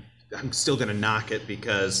knock it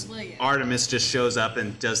because Well, yeah. Artemis just shows up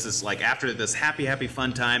and does this, like, after this happy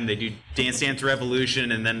fun time, they do Dance Dance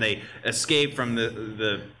Revolution, and then they escape from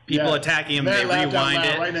the people Yeah. attacking them. Then I They laughed out rewind loud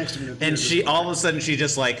it, right next to me in the and theater. she all of a sudden she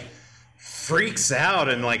just like freaks out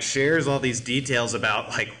and like shares all these details about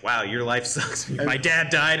like, wow, your life sucks. My dad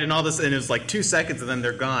died and all this, and it was like 2 seconds and then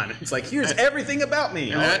they're gone. It's like, here's everything about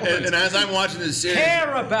me. And as I'm watching this series,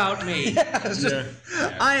 Care about me. It's just,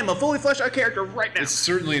 I am a fully fleshed out character right now. It's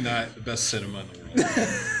certainly not the best cinema in the world.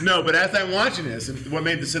 no, but as I'm watching this, and what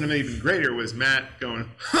made the cinema even greater was Matt going,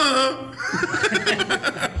 huh?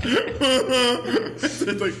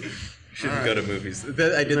 It's like, Shouldn't go to movies.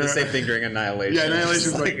 I did the same thing during Annihilation. yeah,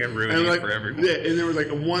 Annihilation was like, like, it ruined and it like, for everyone. yeah, and there was like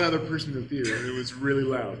one other person in the theater, and it was really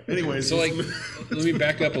loud. Anyways, So like, let me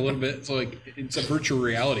back up a little bit. So like, it's a virtual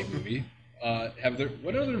reality movie. What other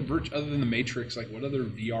other than the Matrix? Like, what other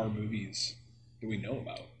VR movies do we know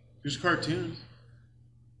about? there's cartoons,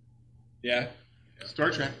 Yeah,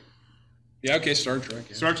 Star Trek. yeah. Okay, Star Trek.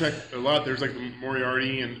 Yeah. Star Trek a lot. There's like the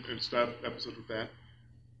Moriarty and stuff episodes with that.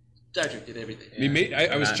 Star Trek did everything. I mean,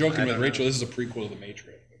 I was joking I with don't Rachel. know. This is a prequel to the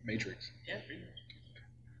Matrix. Yeah, pretty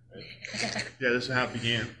much. Yeah, this is how it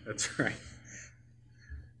began. That's right.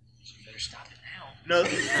 So you better stop it now. No,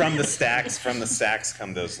 From the stacks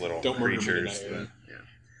come those little Don't murder me creatures. tonight,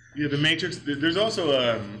 yeah, the Matrix. There's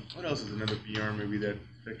also what else is another VR movie that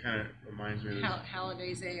kind of reminds me of this?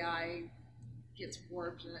 Halliday's AI gets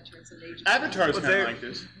warped and it turns into Agent Avatar is Well, kind they're- of like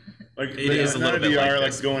this. Like It is a not little bit VR, like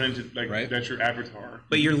like this. going into like Right. that's your avatar.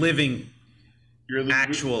 But you're living You're the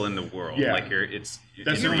actual in the world. Yeah. Like it's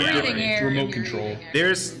That's You're the reality. breathing air. Remote and you're control. eating air.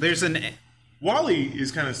 There's an Wall-E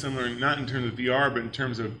is kind of similar, not in terms of VR, but in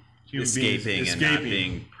terms of human escaping beings and not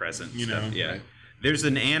being present. You stuff. know. Yeah. Right. There's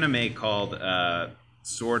an anime called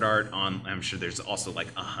Sword Art on. I'm sure there's also like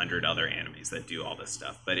 100 other animes that do all this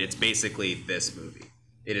stuff, but it's basically this movie.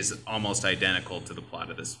 It is almost identical to the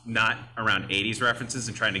plot of this. Not around 80s references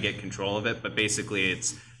and trying to get control of it, but basically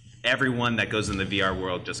it's everyone that goes in the VR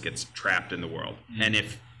world just gets trapped in the world. And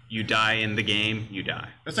if you die in the game, you die.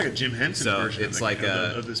 That's like a Jim Henson So version it's of, like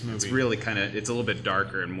of this movie. It's really kind of, it's a little bit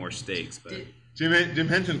darker and more stakes, but Jim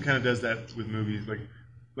Henson kind of does that with movies.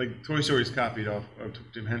 Like Toy Story's copied off of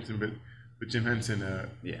Jim Henson, but Jim Henson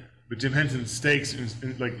yeah. but Jim Henson stakes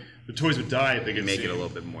and like the toys would die if they get Make sick. it a little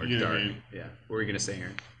bit more You know what I dark. mean? Yeah. What were we gonna say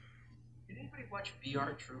here? Did anybody watch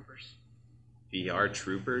VR Troopers? VR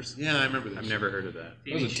Troopers? Yeah, I remember this. I've never heard of that.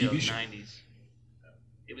 That was a TV show. 90s.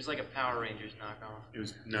 It was like a Power Rangers knockoff. It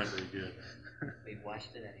was not very good. We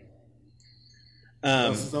watched it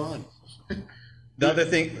anyway. This is on. The other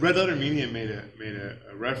thing, Red Letter Media made a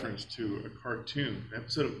reference to a cartoon, an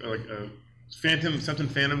episode of like a Phantom,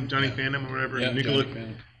 Johnny Phantom or whatever. Yeah, Nicola, Johnny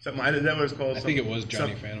Phantom. something. Is that what it's called? I think it was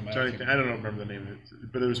Johnny Phantom. I Johnny don't Phantom. I don't remember the name of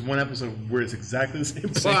it, but there was one episode where it's exactly the same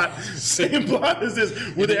plot. Same plot as this,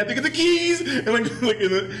 where they have to get the keys, and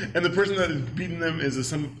and the person that is beating them is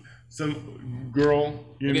some girl.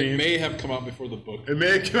 You know And what I it mean? may have come out before the book. It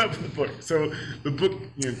may have come up with the book. So the book,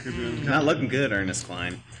 not looking good, Ernest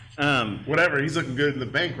Klein. whatever. He's looking good in the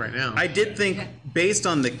bank right now. I did think, based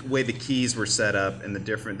on the way the keys were set up and the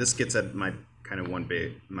different, this gets at my kind of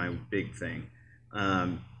my big thing.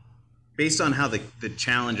 Based on how the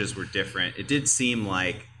challenges were different, it did seem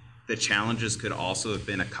like the challenges could also have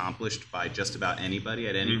been accomplished by just about anybody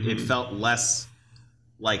at any. It felt less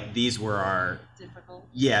like these were our. Difficult.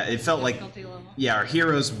 Yeah, it felt like. Difficulty level. Yeah, our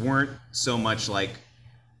heroes weren't so much like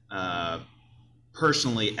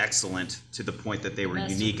personally excellent to the point that they were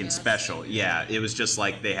Best of unique and best. special. Yeah, it was just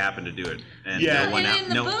like they happened to do it, and Yeah. no one And out. in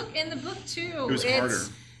the No, book, too, It was it's harder.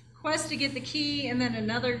 quest to get the key, and then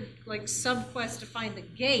another like sub quest to find the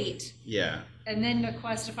gate, Yeah. and then a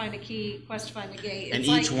quest to find a key, quest to find the gate. And It's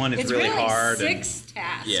each like, one is it's really hard Six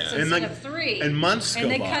tasks Yeah. instead And, like, of 3. And months go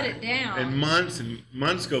and they by. cut it down. And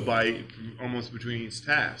months go by almost between each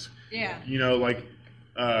task. Yeah. You know, like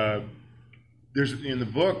there's in the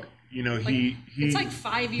book. You know, he It's like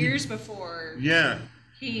 5 years before yeah.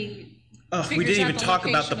 he. Oh, we figures didn't out even the talk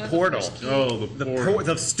about location the of portal. first key. Oh,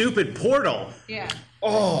 The stupid portal. Yeah.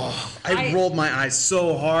 Oh, I rolled my eyes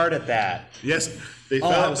so hard at that. Yes, they Oh,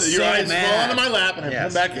 I fell. was Your so eyes mad. fall onto my lap, and I Yes,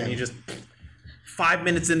 put them back and in. you just 5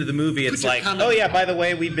 minutes into the movie, it's your like, comment oh yeah, by the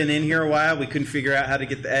way, we've been in here a while. We couldn't figure out how to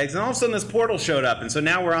get the eggs, and all of a sudden this portal showed up, and so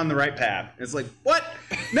now we're on the right path. It's like, what?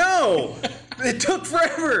 No, it took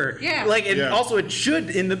forever. Yeah. Like, and Yeah. also it should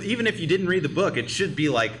even if you didn't read the book, it should be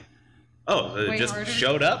like, oh, it Way just harder.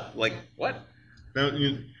 showed up. Like what?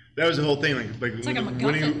 That was the whole thing. Like It's like a when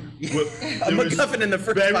MacGuffin. A MacGuffin in the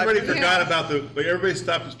first But everybody 5 minutes. forgot about like everybody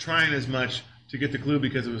stopped trying as much to get the clue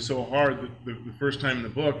because it was so hard the first time in the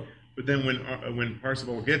book. But then when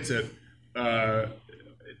Parzival gets it,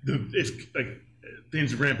 it's like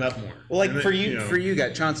things ramp up more. Well, like And for then, you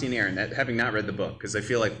guys, Chauncey and Aaron, that having not read the book, because I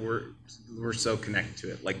feel like we're so connected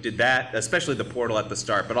to it. Like, did that, especially the portal at the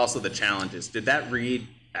start, but also the challenges, did that read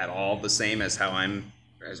at all the same as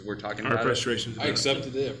as we're talking our about frustrations. I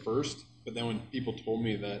accepted it at first, but then when people told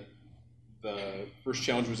me that the first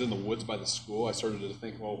challenge was in the woods by the school, I started to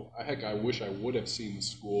think, well, heck, I wish I would have seen the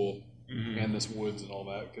school and this woods and all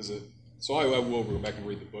that, so I will go back and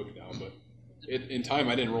read the book now, but in time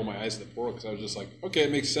I didn't roll my eyes at the portal because I was just like, okay,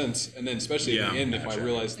 it makes sense, and then especially at the end, if I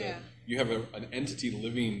realized that you have an entity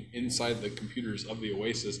living inside the computers of the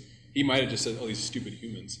Oasis, he might have just said, oh, these stupid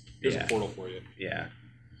humans, here's a portal for you. Yeah.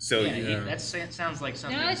 So That sounds like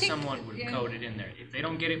something I think- someone would have coded in there. If they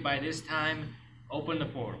don't get it by this time, open the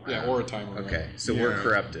portal. Yeah, or a timer. okay, so Yeah. we're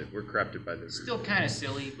corrupted. We're corrupted by this. Still kind of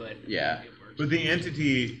silly, but Yeah. it works. But the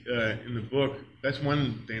entity in the book, that's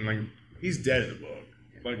one thing. Like he's dead in the book.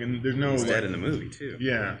 Like, and there's no He's dead like, in the movie too.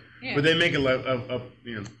 Yeah. Yeah. But they make it Yeah, Well,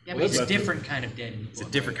 but it's a that's- different kind of dead in the book. It's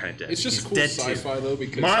a different kind of death. It's just He's cool dead sci-fi though,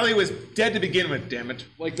 because Marley was dead to begin with. Damn it.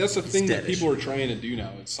 like that's the thing that deadish. people are trying to do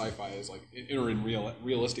now in sci-fi is like in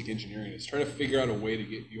realistic engineering is try to figure out a way to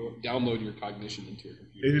get download your cognition into a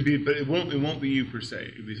computer. It'd be, but it won't be you per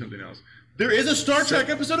se. It'd be something else. There is a Star Trek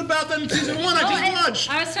episode about that in season 1. I just watched.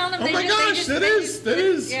 I was telling them. Oh they my just, gosh, they that just,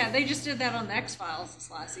 is. Yeah, they just did that on the X-Files this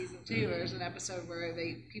last season too. There's an episode where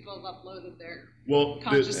people have uploaded their Well, the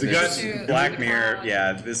consciousness guys. to Black the Mirror. cloud.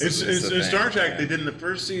 Yeah, this It's is the in thing. Star Trek. Yeah. They did in the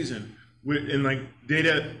first season, and like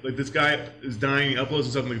Data, like this guy is dying. He uploads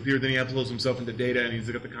himself in the computer, then he uploads himself into Data, and he's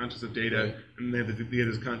got the conscience of Data, Right. and they have to get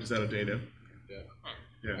his conscience out of Data. Yeah.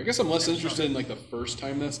 Yeah. I guess I'm less interested in like the first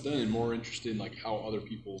time that's done, and more interested in like how other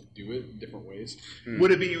people do it in different ways.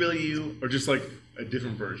 Would it be really you, or just like a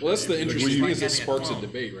different version? Well, that's the Like, interesting would thing you- is it having a sparks a clone.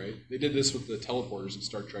 debate, right? They did this with the teleporters in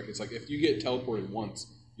Star Trek. It's like if you get teleported once,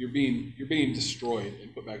 you're being destroyed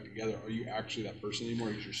and put back together. Are you actually that person anymore?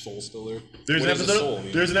 Is your soul still there? There's What an is a episode. soul, you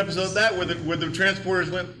know? There's an episode of that where the transporters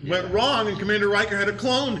went wrong, and Commander Riker had a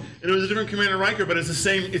clone, and it was a different Commander Riker, but it's the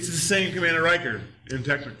same Commander Riker in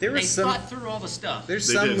technically. There They was some. thought through all the stuff. There's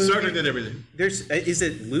They some did. movie. Star Trek did everything. There's is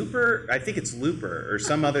it Looper? I think it's Looper or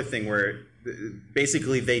some other thing where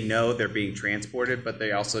basically they know they're being transported, but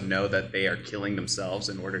they also know that they are killing themselves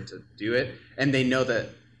in order to do it, and they know that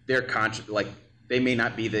they're conscious. Like they may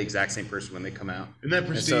not be the exact same person when they come out. Isn't that And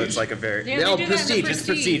Prestige? so it's like a very Yeah, they do that in the Prestige. It's Prestige,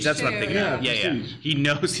 Prestige. That's what I'm too, thinking. yeah. of. Yeah, yeah. Prestige. He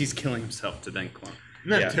knows he's killing himself to then clone.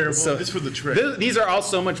 Isn't that terrible? Just for the trick. These are all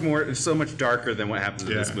so much darker than what happens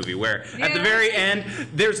in this Yeah. movie. Where at the Yeah. very end,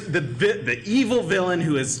 there's the evil villain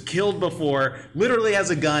who has killed before, literally has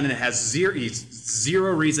a gun and has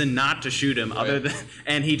zero reason not to shoot him, other than,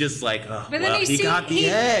 and he just like, oh, But well, then he got the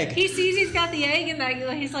egg. He sees he's got the egg, and that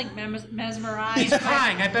he's like mesmerized. He's by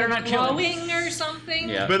crying. I better not kill him. glowing or something.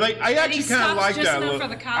 Yeah. But like, I actually he kind of stops like just that. enough Little,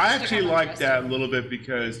 for the cops I to actually come like arrest that a him. little bit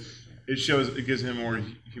because it gives him more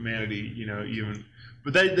humanity. You know, even.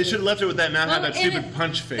 But they should have left it with that. Not have that and stupid it-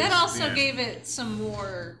 punch face. That at also the end. gave it some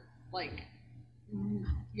more like,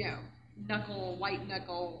 white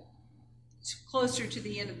knuckle, closer to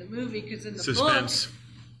the end of the movie because in the suspense.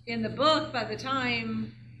 book, by the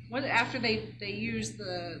time after they use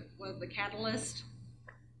the catalyst.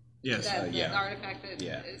 Yes. That yeah. the artifact that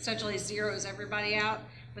Yeah. essentially zeroes everybody out,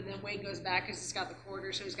 but then Wade goes back because he's got the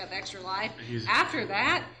quarter, so he's got the extra life. He's- After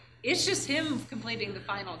that, it's just him completing the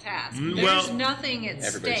final task. Mm, There's well, nothing at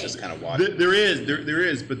Everybody's stake. just kind of watching. There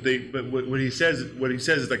is, but what he says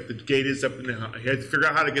is like the gate is up in the. He had to figure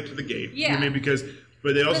out how to get to the gate. Yeah. I mean, because,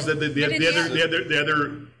 but they also said that But in the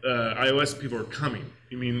other iOS people are coming.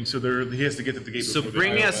 You mean so he has to get to the gate? So before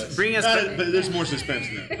bring the us But there's more suspense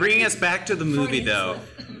now. bringing us back to the movie though.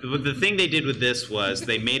 The thing they did with this was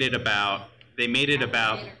they made it about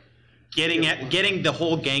getting the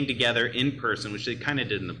whole gang together in person, which they kind of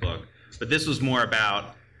did in the book. But this was more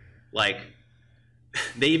about like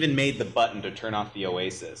they even made the button to turn off the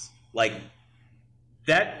Oasis. Like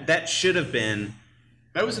that should have been.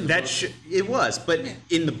 That was in the book. It was, but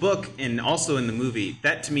in the book and also in the movie,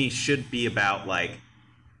 that to me should be about like,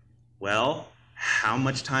 well, how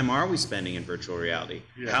much time are we spending in virtual reality?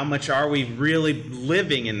 Yeah. How much are we really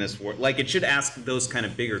living in this world? Like, it should ask those kind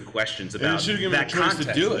of bigger questions about and it should give him a choice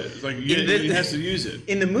to do it. It's like he has to use it.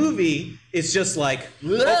 In the movie, it's just like,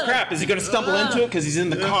 oh crap, is he going to stumble into it because he's in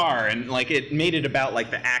the car? And like, it made it about like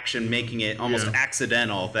the action, making it almost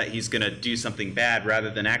accidental that he's going to do something bad rather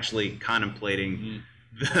than actually contemplating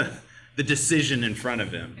the decision in front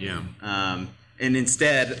of him. Yeah. And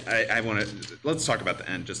instead, I want to let's talk about the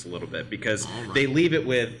end just a little bit because they leave it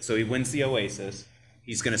with so he wins the Oasis.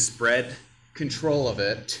 He's going to spread control of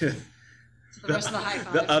it to the rest of the high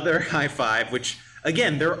five. The other high five, which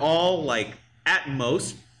again they're all like at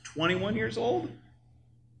most 21 years old.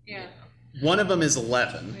 Yeah. One of them is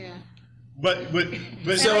 11. Yeah. But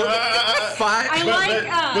so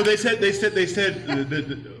five. But they said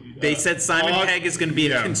they said Simon Pegg is going to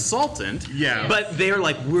be a consultant. Yeah. But they're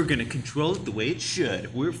like, we're going to control it the way it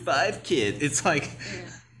should. We're 5 kids. It's like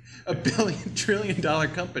a $1 trillion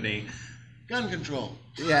company. Gun control.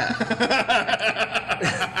 Yeah.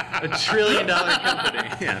 $1 trillion company.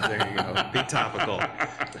 Yeah, there you go. Be topical.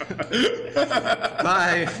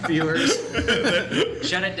 Bye, viewers.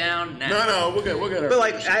 Shut it down now. No, we'll get our. But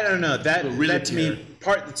like, I don't know. That really to me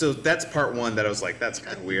so that's part one that I was like, that's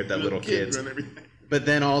kind of weird. That little kids. Run everything. But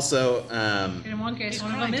then also, in one case,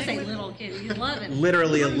 one of them is a little kid. He's 11.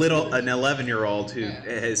 Literally an 11-year-old who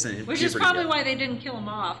has which is probably why they didn't kill him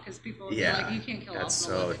off because people were like, you can't kill off. That's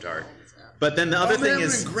so dark. But then the other thing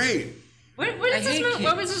is great. What is this movie?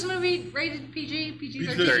 What was this movie rated?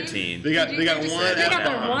 PG-13? They got one. They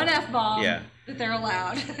got the one F-bomb that they're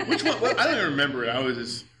allowed. Which one? I don't even remember it. It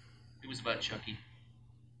was about Chucky.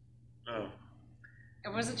 Oh.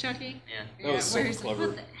 Was it Chucky? Yeah. That was so What clever.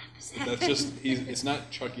 the F is But that's just it's not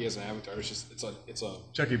Chucky as an avatar. It's just it's a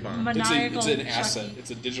Chucky bomb. maniacal it's an Chucky. asset. It's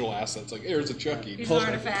a digital asset. It's like here's a Chucky. He's pull an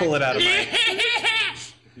artifact. it out of my.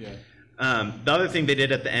 Yeah. The other thing they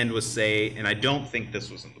did at the end was say, and I don't think this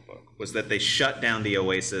was in the book, was that they shut down the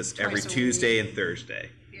Oasis every Twice a Tuesday and Thursday.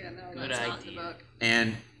 Yeah, no, Good that's not the idea. book.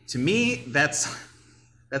 And to me, that's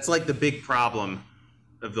like the big problem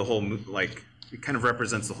of the whole movie. Like, it kind of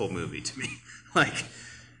represents the whole movie to me. Like,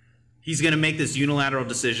 he's going to make this unilateral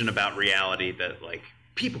decision about reality that, like,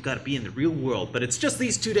 people got to be in the real world, but it's just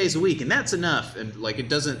these 2 days a week, and that's enough. And, like,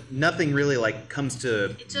 nothing really, like, comes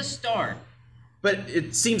to... It's a start. But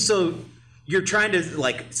it seems so... You're trying to,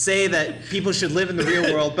 like, say that people should live in the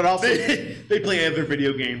real world, but also... they play other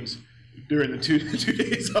video games during the two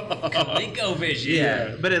days off. ColecoVision.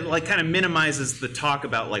 Yeah, but it like kind of minimizes the talk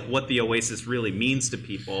about like what the Oasis really means to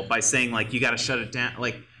people by saying like you got to shut it down.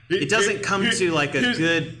 Like it doesn't come to like a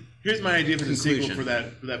good. Here's my idea for the conclusion. sequel for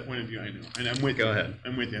that point of view. I know, and I'm with you. Go ahead.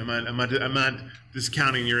 I'm with you. I'm not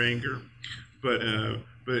discounting your anger, but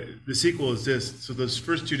the sequel is this. So those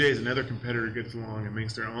first 2 days, another competitor gets along and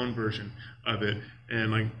makes their own version of it,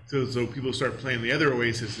 and like so people start playing the other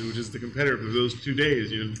Oasis, which is the competitor for those 2 days,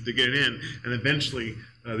 to get it in, and eventually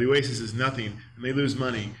the Oasis is nothing, and they lose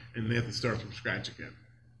money, and they have to start from scratch again.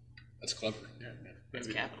 That's clever. Yeah, That's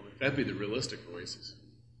capitalism. That'd be the realistic Oasis.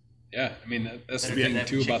 Yeah, I mean that's the Better do thing that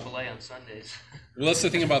too with about. Chick-fil-A on Sundays. Well, that's the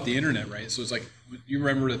thing about the internet, right? So it's like you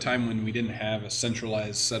remember the time when we didn't have a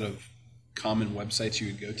centralized set of common websites you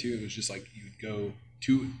would go to. It was just like you would go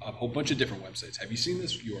to a whole bunch of different websites. Have you seen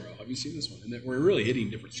this URL? Have you seen this one? And we're really hitting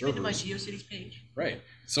different servers. To my GeoCities page. Right.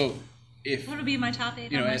 So if What would be my top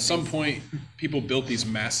 8? at some point people built these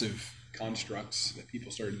massive constructs that people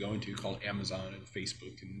started going to called Amazon and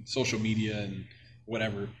Facebook and social media and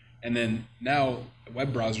whatever. And then now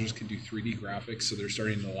web browsers can do 3D graphics, so they're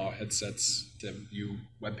starting to allow headsets to view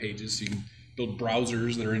web pages. So you can build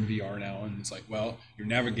browsers that are in VR now, and it's like, well, you're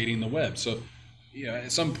navigating the web. So,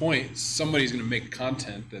 at some point, somebody's going to make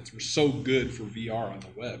content that's so good for VR on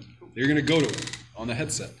the web. They're going to go to it on the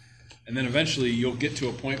headset. And then eventually you'll get to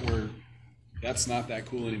a point where that's not that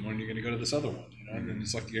cool anymore, and you're going to go to this other one, And then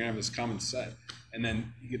it's like you're going to have this common set. And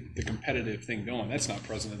then you get the competitive thing going. That's not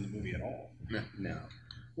present in the movie at all. No.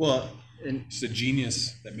 Well, and It's the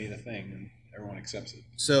genius that made a thing, and everyone accepts it.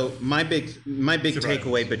 so my big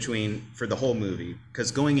takeaway for the whole movie,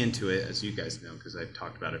 because going into it, as you guys know, because I've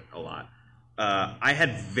talked about it a lot, I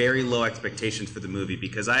had very low expectations for the movie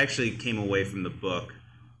because I actually came away from the book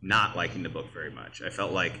not liking the book very much. I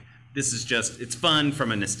felt like this is just, it's fun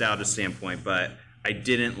from a nostalgia standpoint, but I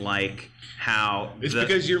didn't like how It's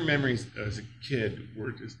because your memories as a kid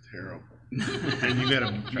were just terrible. And you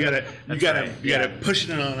gotta push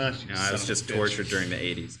it on us. I was just tortured during the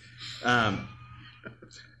 80s.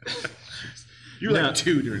 You were like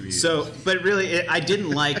 2 during the 80s. So, but really, I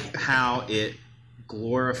didn't like how it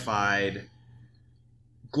glorified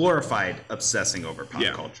obsessing over pop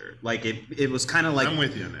culture. Like it was kind of like, I'm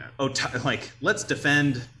with you on that. Like, let's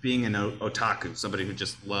defend being an otaku, somebody who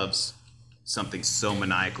just loves something so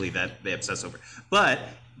maniacally that they obsess over. But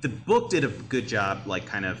the book did a good job, like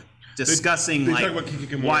kind of discussing they like talk about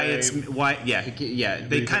Hikikomori.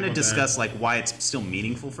 They kind of discuss like why it's still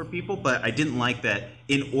meaningful for people. But I didn't like that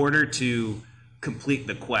in order to complete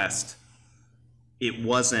the quest, it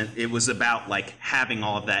was about like having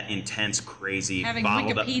all of that intense, crazy, having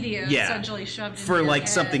bottled Wikipedia up, essentially shoved for in your like head.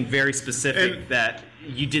 something very specific that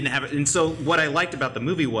you didn't have. And so what I liked about the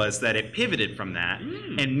movie was that it pivoted from that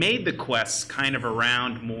and made the quests kind of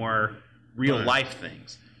around more real life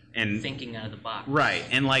things and Thinking out of the box. right,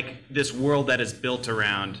 and like this world that is built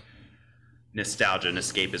around nostalgia and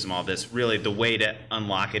escapism, all this, really the way to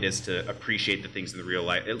unlock it is to appreciate the things in the real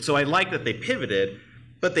life. So I like that they pivoted,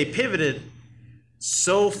 but they pivoted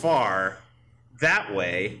so far that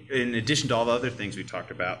way, in addition to all the other things we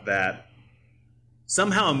talked about, that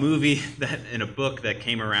somehow a movie that in a book that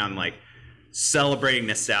came around like celebrating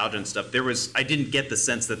nostalgia and stuff, I didn't get the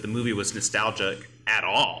sense that the movie was nostalgic at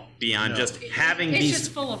all, beyond just having it's these.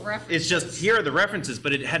 just full of references. It's just, here are the references,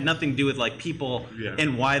 but it had nothing to do with like people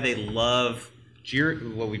and why they love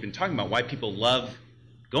what we've been talking about, why people love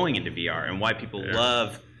going into VR and why people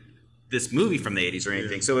love this movie from the 80s or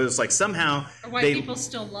anything. So it was like somehow or why people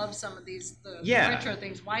still love some of the retro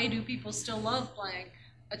things. Why do people still love playing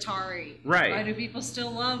Atari? Right. Why do people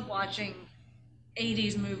still love watching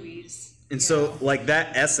 80s movies? And so like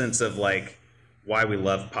that essence of like why we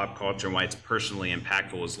love pop culture and why it's personally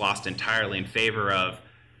impactful was lost entirely in favor of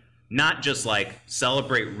not just like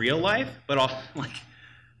celebrate real life, but all like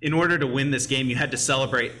in order to win this game, you had to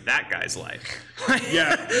celebrate that guy's life. Like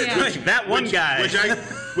that one guy.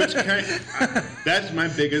 That's my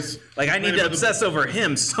biggest. Like I need to obsess over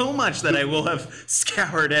him so much that I will have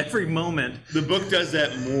scoured every moment. The book does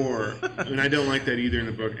that more, and I don't like that either in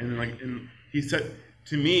the book. And he said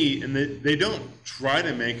to me, and they don't try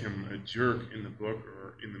to make him a jerk in the book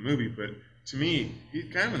or in the movie, but to me,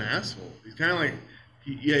 he's kind of an asshole. He's kind of like.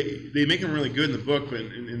 They make him really good in the book, but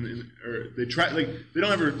or they try they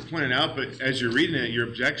don't ever point it out. But as you're reading it, your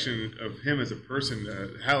objection of him as a person,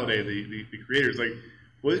 Halliday, the creator, is like,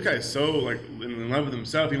 well, this guy's so like in love with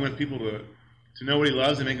himself. He wants people to know what he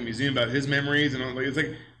loves and make a museum about his memories, and it's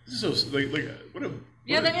like this is so like what a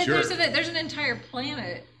jerk. There's an entire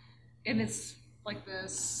planet, and it's like the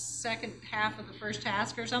second half of the first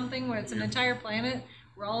task or something, where it's an entire planet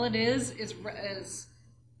where all it is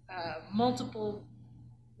multiple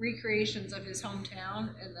recreations of his hometown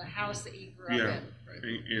and the house that he grew up in. Right.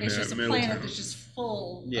 It's just a planet that's just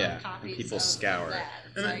full of copies people of scour that.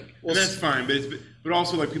 And that's fine, but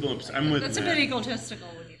also like people. I'm with that's that. a bit egotistical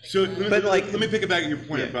when you think So, about it. let me pick it back at your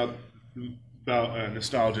point about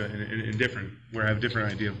nostalgia and different, where I have a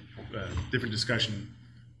different idea, different discussion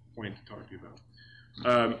point to talk to you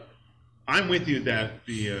about. I'm with you that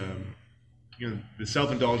the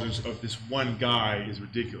self-indulgence of this one guy is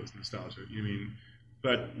ridiculous nostalgia. You mean?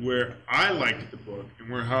 But where I liked the book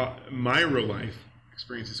and how my real life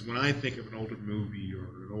experience is when I think of an older movie or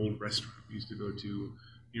an old restaurant we used to go to,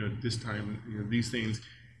 this time, these things,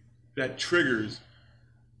 that triggers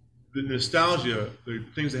the nostalgia, the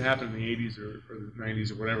things that happened in the 80s or the 90s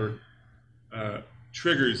or whatever,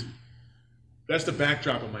 triggers, that's the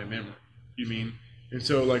backdrop of my memory, you mean? And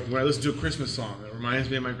so, like, when I listen to a Christmas song, that reminds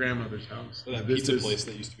me of my grandmother's house. That pizza place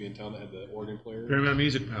that used to be in town that had the organ player. Paramount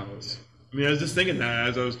Music Palace. I mean, I was just thinking that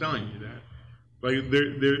as I was telling you that. Like,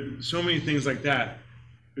 there so many things like that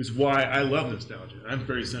is why I love nostalgia. I'm a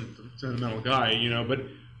very sentimental guy, but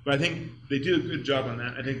I think they do a good job on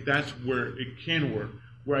that. I think that's where it can work.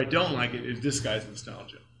 Where I don't like it is this guy's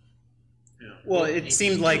nostalgia. Well, it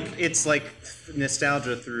seemed like it's like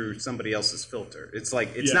nostalgia through somebody else's filter. It's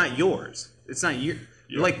like it's not yours. It's not your.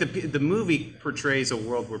 Like the movie portrays a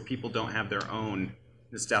world where people don't have their own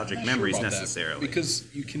nostalgic memories necessarily, because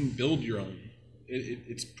you can build your own.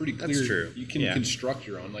 It's pretty clear. That's true. You can construct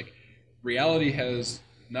your own. Like reality has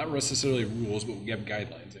not necessarily rules, but we have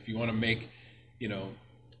guidelines. If you want to make,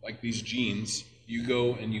 like these jeans, you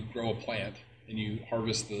go and you grow a plant and you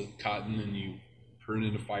harvest the cotton and you turn it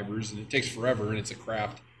into fibers, and it takes forever and it's a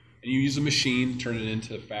craft. And you use a machine, turn it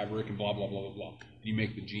into fabric, and blah blah blah blah blah. And you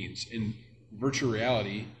make the jeans. And virtual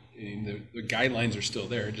reality, and the guidelines are still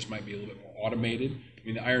there. It just might be a little bit more automated. I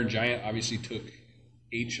mean, the Iron Giant obviously took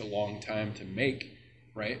H a long time to make,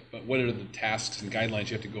 right? But what are the tasks and guidelines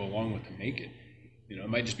you have to go along with to make it? It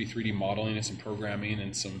might just be 3D modeling and some programming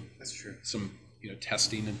and some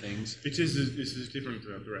testing and things. It's just different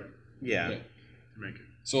threat. Yeah. To make it.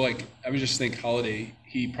 So I would just think Holiday,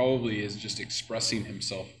 he probably is just expressing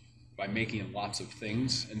himself by making lots of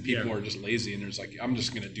things, and people are just lazy and there's like, I'm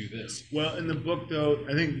just going to do this. Well, in the book, though,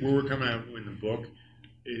 I think where we're coming out in the book,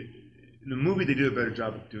 in the movie they do a better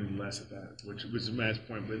job of doing less of that, which was Matt's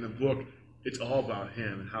point. But in the book, it's all about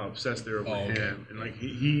him and how obsessed they're over him, and like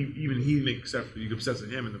he makes stuff you obsessed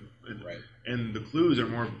with him, and the clues are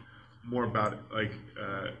more about like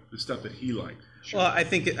the stuff that he liked. Sure. Well, I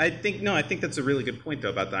think that's a really good point though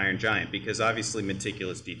about the Iron Giant, because obviously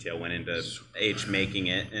meticulous detail went into H making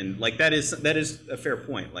it, and like that is a fair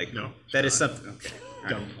point. Like that is something. Okay.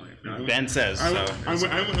 Dumb point. No, Ben says so.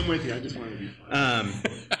 I'm with you. I just wanted to be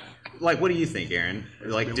fun. Like, what do you think, Aaron?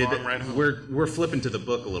 Like, we're flipping to the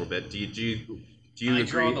book a little bit. Do you agree? I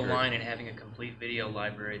draw the line in having a complete video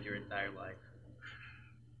library of your entire life.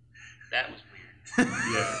 That was weird.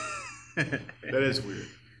 Yeah, that is weird.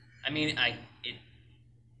 I mean, I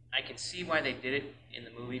can see why they did it in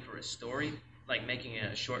the movie for a story, like making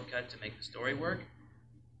a shortcut to make the story work.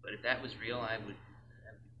 But if that was real, that'd be weird.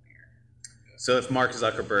 So if Mark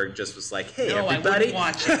Zuckerberg just was like, "Hey, no, everybody," I wouldn't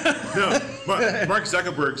watch it. No, Mark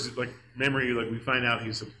Zuckerberg's like memory, like we find out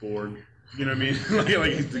he's a Borg. You know what I mean?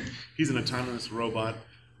 like he's an autonomous robot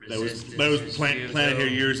that was planted here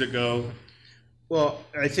years ago. Well,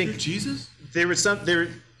 I think Jesus.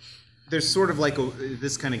 There's sort of like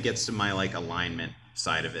this kind of gets to my like alignment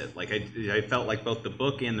side of it. Like I felt like both the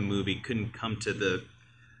book and the movie couldn't come to the,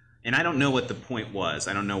 and I don't know what the point was.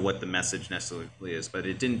 I don't know what the message necessarily is, but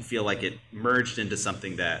it didn't feel like it merged into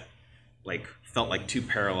something that like felt like two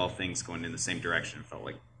parallel things going in the same direction. It felt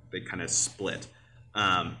like they kind of split.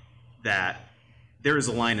 That there is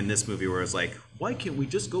a line in this movie where it's like, why can't we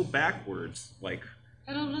just go backwards? Like,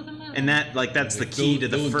 I don't know the matter. and that's the key to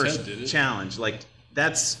the first challenge. Like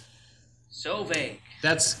that's so vague.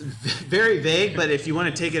 That's very vague, but if you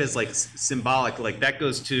want to take it as like symbolic, like that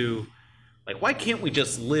goes to like, why can't we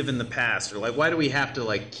just live in the past? Or like, why do we have to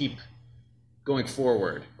like keep going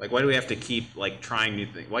forward? Like, why do we have to keep like trying new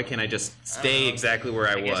things? Why can't I just stay exactly where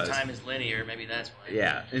I was? I guess time is linear. Maybe that's why.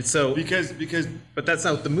 Yeah, and so because but that's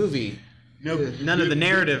not the movie. No, none of the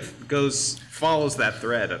narrative follows that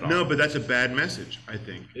thread at all. No, but that's a bad message, I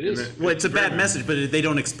think. It is. Well, it's a bad message, but they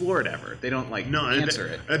don't explore it ever. They don't like answer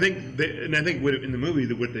it. I think in the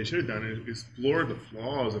movie what they should have done is explore the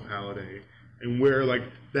flaws of Halliday and where like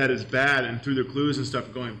that is bad, and through the clues and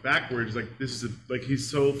stuff going backwards, like this is like he's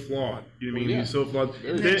so flawed. You know what I mean? He's so flawed.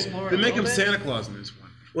 They make him Santa Claus in this one.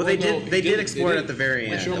 Well, they did explore it at the very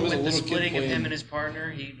end. With the splitting of him and his partner,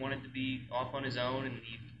 he wanted to be off on his own, and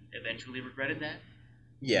he eventually regretted that.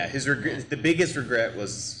 Yeah, his regret. The biggest regret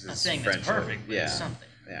was his I'm not saying friendship. that's perfect, but it's something.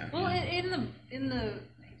 Yeah. Well, in the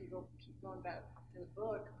I hate to keep going back to the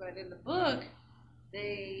book, but in the book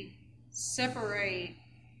they separate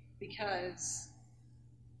because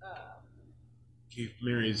He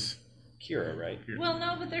marries Kira, right? well,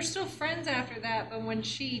 no, but they're still friends after that. But when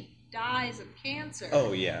she dies of cancer,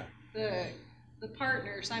 Oh yeah. the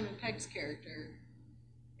partner, Simon Pegg's character,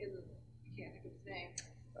 I can't think of his name.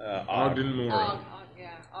 Ogden Mora.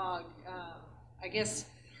 Og. I guess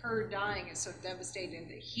her dying is so devastating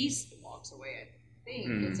that he walks away. I think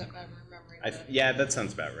I'm remembering. Yeah, that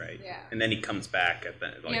sounds about right. Yeah. And then he comes back at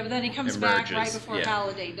the. Like, yeah, but then he comes back emerges. right before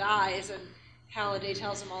Halliday dies, and Halliday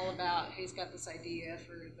tells him all about he's got this idea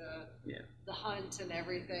for the hunt and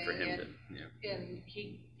everything, For him and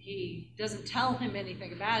he doesn't tell him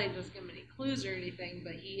anything about it. He doesn't give him any clues or anything,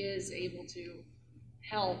 but he is able to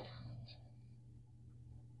help.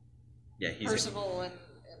 Yeah, Percival and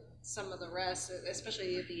some of the rest,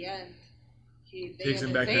 especially at the end.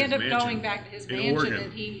 They end up going back to his mansion,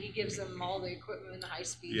 and he gives them all the equipment and the high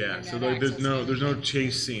speed. Yeah, so there's no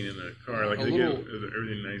chase scene in the car. Like they get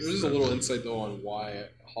everything nice. There's just a little insight though on why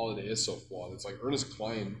Holiday is so flawed. It's like Ernest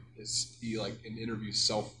Cline in interviews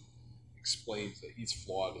explains that he's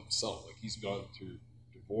flawed himself. Like he's gone through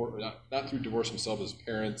divorce, not through divorce himself. His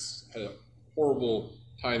parents had a horrible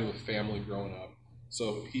time with family growing up.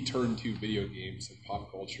 So he turned to video games and pop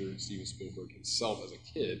culture and Steven Spielberg himself as a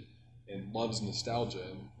kid, and loves nostalgia.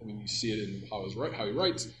 And I mean, you see it in how he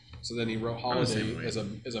writes. So then he wrote Holiday as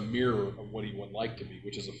a mirror of what he would like to be,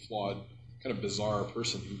 which is a flawed, kind of bizarre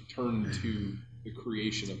person who turned to the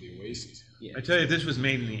creation of the Oasis. Yeah. I tell you, if this was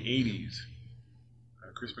made in the '80s,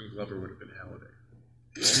 Crispin Glover would have been Halliday.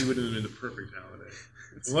 He would have been the perfect Holiday.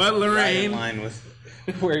 It's What, right Lorraine? in line with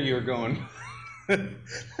where you were going.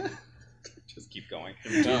 Just keep going.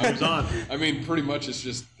 It's on. I mean, pretty much it's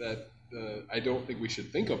just that I don't think we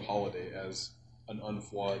should think of Holiday as an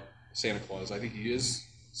unflawed Santa Claus. I think he is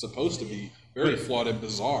supposed to be very flawed and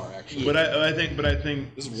bizarre, actually. But I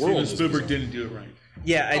think This world Steven is Spielberg bizarre. didn't do it right.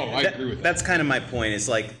 Yeah, I agree with that. That's kind of my point. Is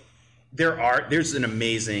like there's an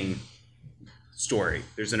amazing story.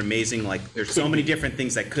 There's an amazing there's so many different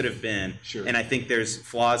things that could have been. Sure. And I think there's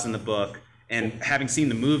flaws in the book. And having seen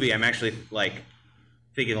the movie, I'm actually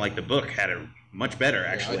thinking the book had it much better.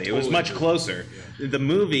 Actually, it was totally much agree. closer. Yeah. The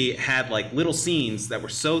movie had little scenes that were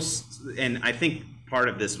so, and I think part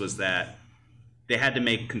of this was that they had to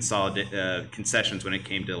make concessions when it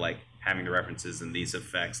came to having the references and these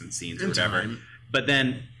effects and scenes or And whatever. time. But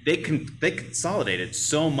then they consolidated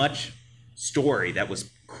so much story that was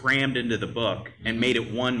crammed into the book and made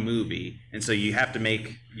it one movie. And so you got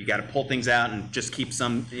to pull things out and just keep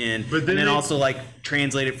some in. But then and then they- also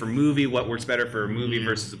translate it for movie, what works better for a movie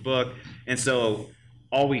versus a book. And so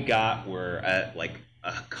all we got were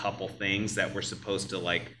a couple things that were supposed to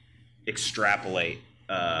extrapolate.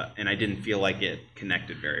 And I didn't feel like it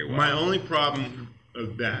connected very well. My only problem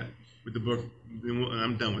of that with the book, and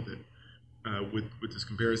I'm done with it, with this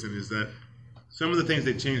comparison, is that some of the things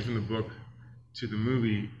they changed from the book to the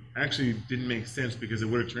movie actually didn't make sense because it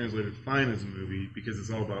would have translated fine as a movie because it's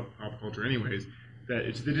all about pop culture anyways.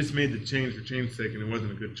 They just made the change for change's sake and it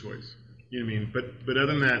wasn't a good choice. You know what I mean? But other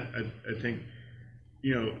than that, I think,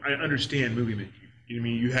 I understand movie making. You know what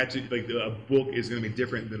I mean? You had to, a book is going to be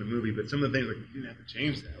different than a movie, but some of the things, you didn't have to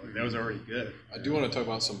change that. That was already good. I do want to talk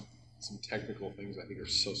about some technical things I think are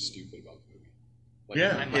so stupid about the movie.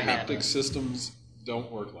 Yeah. The haptic systems don't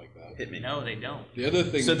work like that. Hit me. No, they don't. The other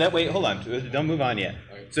thing. So hold on, don't move on yet.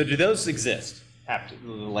 Okay. So do those exist?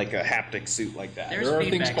 Like a haptic suit like that? There's there are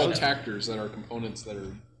things feedback called stuff. tactors that are components that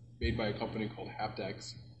are made by a company called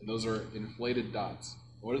Haptex, and those are inflated dots.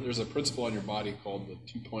 There's a principle on your body called the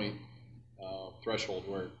 2-point threshold,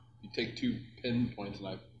 where you take 2 pin points and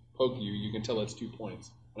I poke you, you can tell that's 2 points.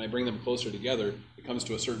 When I bring them closer together, it comes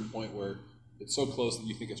to a certain point where it's so close that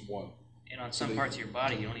you think it's 1. And on some parts of your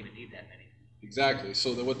body, you don't even need that many. Exactly.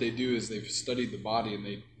 So what they do is they've studied the body, and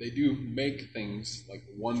they do make things like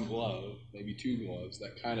 1 glove, maybe 2 gloves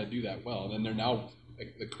that kind of do that well. And then they're now,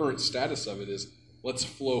 the current status of it is, let's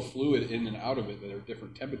flow fluid in and out of it that are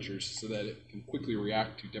different temperatures so that it can quickly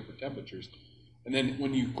react to different temperatures. And then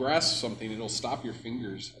when you grasp something, it'll stop your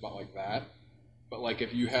fingers about like that. But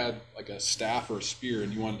if you had a staff or a spear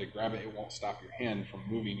and you wanted to grab it, it won't stop your hand from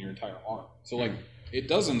moving your entire arm. So it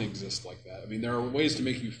doesn't exist like that. I mean, there are ways to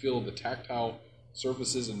make you feel the tactile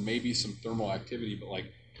surfaces and maybe some thermal activity, but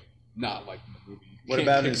not like in the movie. You What can't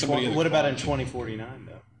about kick in somebody the what about in crotch. 2049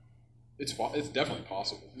 though? It's definitely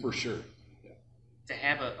possible, for sure. Yeah. To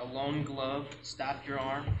have a lone glove stop your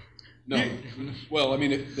arm, No, well, I mean,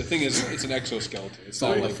 the thing is, it's an exoskeleton. It's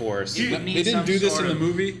not Solid like force. You would they need didn't some do this sort in the of-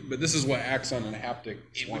 movie, but this is what Axon and Haptic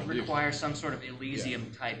it want would to do. require some sort of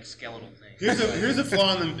Elysium type skeletal thing. Here's a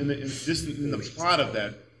flaw in the plot of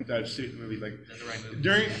that suit movie. That's the right move.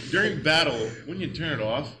 During battle, when you turn it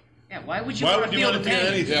off, Yeah, why would you why want would to you feel want the to feel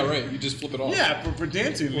pain? anything? Yeah, right. You just flip it off. Yeah, for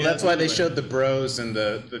dancing. Well, that's why they showed the bros and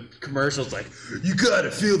the commercials you gotta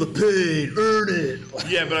feel the pain, earn it.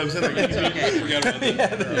 Yeah, but I'm saying Okay. Forget about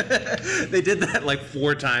that. They did that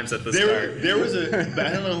 4 times at the start. there was a I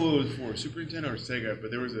don't know who it was for, Super Nintendo or Sega, but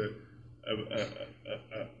there was a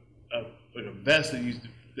vest that used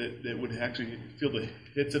that would actually feel the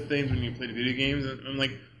hits of things when you played video games. And I'm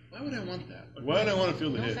like, why would I want that? Why would I want to feel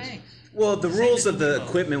the No hits? thanks. Well, the Same rules as of the Evo.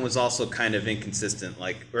 equipment was also kind of inconsistent,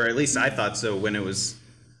 or at least I thought so when it was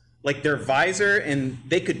their visor, and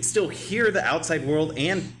they could still hear the outside world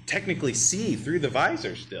and technically see through the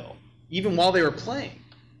visor still, even while they were playing.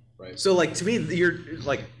 Right. So, to me, you're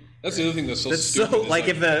That's the other thing that's so that's stupid. so is,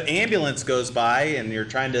 if the ambulance goes by and you're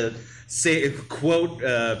trying to say quote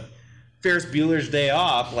Ferris Bueller's Day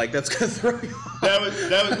Off, that's gonna throw you off.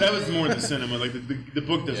 That was more the cinema. The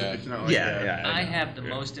book doesn't. Yeah. It's not like Yeah, that. yeah. I have the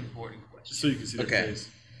most important question. Just so you can see their Okay. face.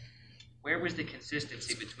 Where was the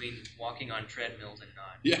consistency between walking on treadmills and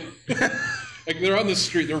not? Yeah. They're on the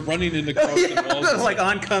street. They're running into cars and walls.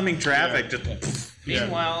 Oncoming traffic, Yeah. just Yeah.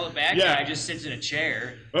 Meanwhile, the bad Yeah. guy just sits in a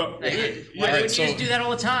chair. Oh, Like, yeah, why right, wouldn't so you just do that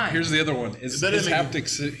all the time? Here's the other one. His That doesn't make- haptic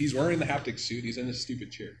suit. He's wearing the haptic suit. He's in a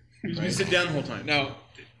stupid chair. You sit down the whole time. Now,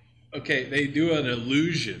 okay, they do an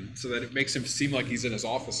illusion so that it makes him seem like he's in his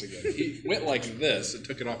office again. He went like this and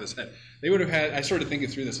took it off his head. They would have had, I started thinking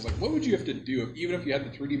through this. I was like, what would you have to do, even if you had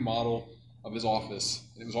the 3D model of his office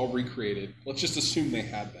and it was all recreated? Let's just assume they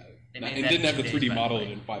had that. They made And that didn't have in the 2 days, 3D by the model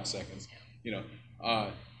way. in 5 seconds.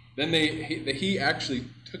 Then he actually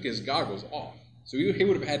took his goggles off. So he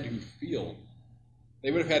would have had to feel. They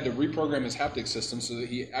would have had to reprogram his haptic system so that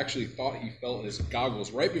he actually thought he felt his goggles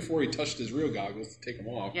right before he touched his real goggles to take them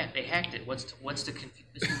off. Yeah, they hacked it. What's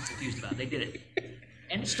confused about? They did it.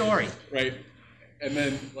 End story. Right. And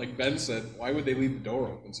then, like Ben said, why would they leave the door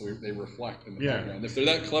open so they reflect in the background? If they're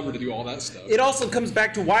that clever to do all that stuff. It also comes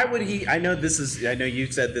back to why would he? I know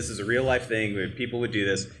you said this is a real life thing where people would do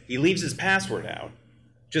this. He leaves his password out,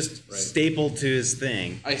 just stapled to his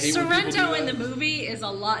thing. I hate when people do Sorrento that. in the movie is a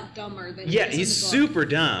lot dumber than Yeah, he is he's in the book. super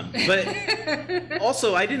dumb. But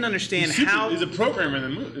also, I didn't understand how. He's a programmer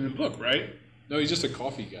in the book, right? No, he's just a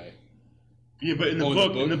coffee guy. Yeah, but in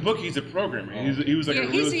the book, he's a programmer. He was like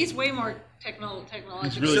He's way more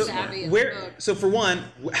technologically really savvy in the book. So for one,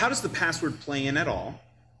 how does the password play in at all?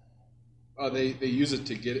 They use it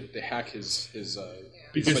to hack his because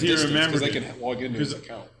from a he distance, remembered they it. can log into his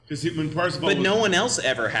account. Because when Parsifal But no one else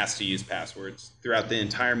ever has to use passwords throughout the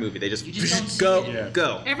entire movie. They just, You just don't see go, it. Yeah.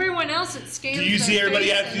 go. Everyone else, it scans. Do you see their everybody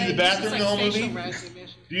face have to and use the then bathroom uses, the whole like, movie? facial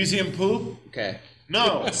recognition. Do you see him poop? Okay.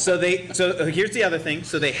 No. So here's the other thing.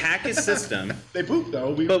 So they hack his system. They poop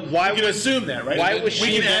though. But why we can would- assume that, right? why was we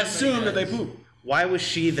she can then- assume that they poop? Why was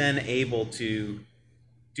she then able to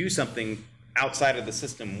do something outside of the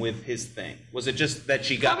system with his thing? Was it just that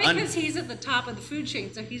she got Probably because he's at the top of the food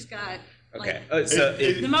chain, so he's got Okay. like So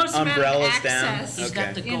It- the most amount of umbrellas access. down. He's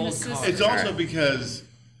got the Okay. in the gold system. card. It's also Alright. because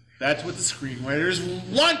that's what the screenwriters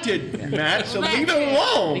wanted, Matt. So Well, leave that it too.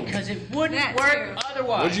 alone. Because it wouldn't That work too.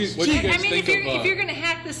 otherwise. What'd you I guys mean, think if you're of? going to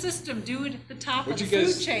hack the system, do it at the top of the What'd you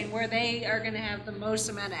guys- food chain where they are going to have the most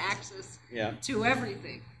amount of access Yeah. to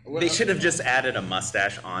everything. They should have just added a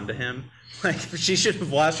mustache onto him. Like she should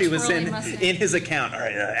have, while she was Twirly in mustache. his account. All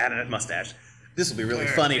right, add a mustache. This will be really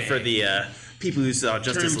funny for the people who saw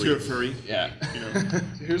Turn him Justice to a League. furry. Yeah. You know.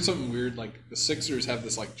 Here's something weird. Like the Sixers have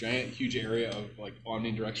this like giant, huge area of like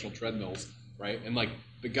omnidirectional treadmills, right? And like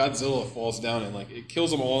the Godzilla falls down and like it kills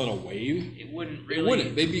them all in a wave. It wouldn't It really.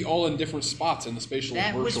 wouldn't. They'd be all in different spots in the spatial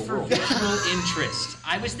That was virtual for world. visual interest.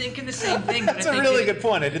 I was thinking the same thing. But That's I a think really good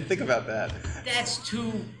point. I didn't think about that. That's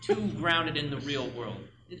too grounded in the real world.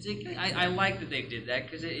 I like that they did that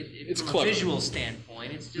because It's from clever. a visual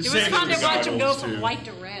standpoint, it's It just was Same fun with to watch them go goggles, from too. white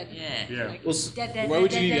to red. yeah. Yeah. Like, Well, Why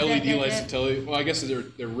would you need LED lights to tell you? Well, I guess they're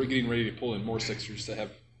getting ready to pull in more Sixers to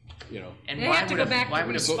have, you know. And They why have to would go back why to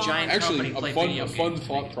would a respawn. giant Actually, company play video a fun games?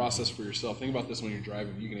 thought process for yourself. Think about this when you're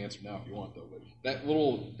driving. You can answer now if you want, though. But that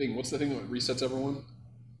little thing, what's the thing that resets everyone?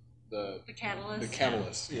 The catalyst.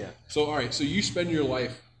 catalyst. Yeah. So, all right. So you spend your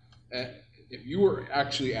life if you were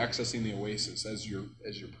actually accessing the Oasis as your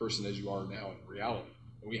person as you are now in reality,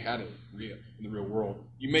 and we had it in the real world,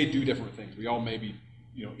 you may do different things. We all may be,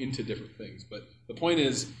 into different things. But the point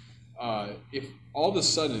is, if all of a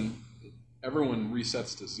sudden everyone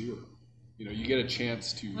resets to zero, you get a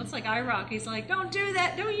chance to. Well, it's like IROC. He's like, don't do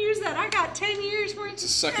that. Don't use that. I got 10 years worth It's a of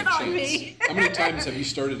second shit on chance. me. How many times have you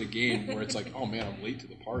started a game where it's like, oh man, I'm late to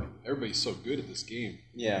the party? Everybody's so good at this game.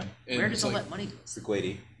 Yeah. And Where it's does all like, that money go? It's the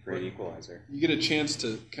great equalizer. you get a chance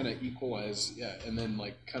to kind of equalize, and then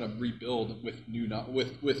like kind of rebuild with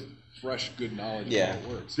with fresh, good knowledge Yeah. of how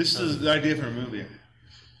it works. This is the idea for a movie.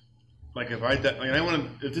 Like if I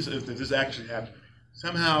want to, if this actually happened,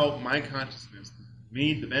 somehow my consciousness,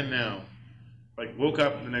 me, the Ben now, like woke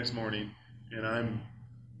up the next morning and I'm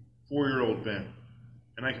 4-year-old Ben,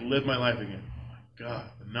 and I can live my life again. Oh my God,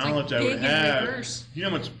 the knowledge I big would in have. reverse. You know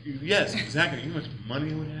how much? Yes, exactly. You know how much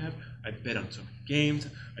money I would have. I'd bet on so many games.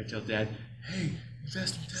 I'd tell Dad, "Hey,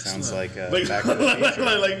 invest in Tesla." Sounds like Back to the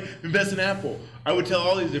Future. like invest in Apple. I would tell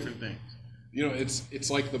all these different things. It's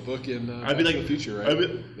like the book in I'd be Back like- to the Future, right? I'd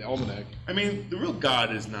be- The Almanac. I mean, the real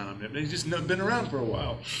God is not omnipotent. He's just been around for a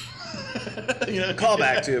while. Call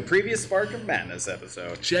back to a previous Spark of Madness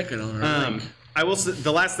episode. Check it on our link. I will.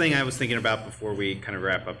 The last thing I was thinking about before we kind of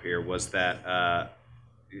wrap up here was that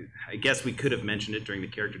I guess we could have mentioned it during the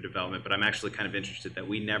character development, but I'm actually kind of interested that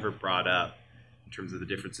we never brought up in terms of the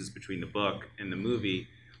differences between the book and the movie,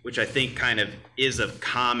 which I think kind of is a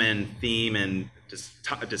common theme and just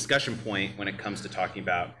a discussion point when it comes to talking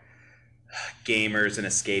about gamers and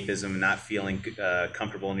escapism and not feeling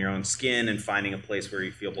comfortable in your own skin and finding a place where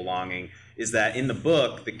you feel belonging. Is that in the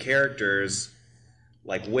book, the characters,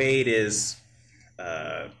 like Wade is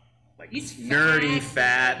like He's nerdy,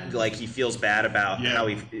 fat. fat, like he feels bad about Yeah. how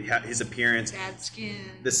his appearance. Bad skin.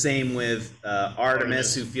 The same with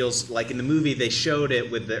Artemis, who feels like in the movie they showed it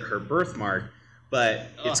with her birthmark, but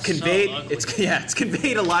Oh, it's so conveyed. ugly. It's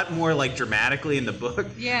conveyed a lot more like dramatically in the book.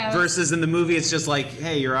 Yeah. Versus in the movie, it's just like,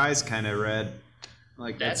 hey, your eyes kind of red.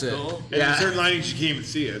 Like that's, That's it. cool. And in certain lighting, you can't even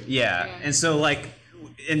see it. Yeah. Yeah. And so like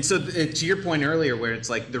and so to your point earlier, where it's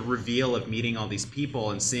like the reveal of meeting all these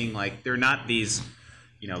people and seeing like they're not these,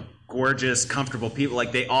 gorgeous, comfortable people.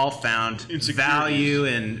 Like they all found value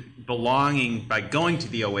and belonging by going to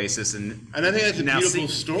the Oasis, and I think that's a beautiful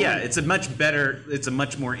story. Yeah, it's a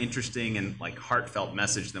much more interesting and like heartfelt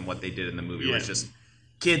message than what they did in the movie. Where it's just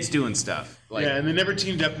kids doing stuff. Like, and they never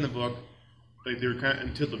teamed up in the book. Like they were kind of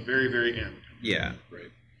until the very, very end. Yeah, right.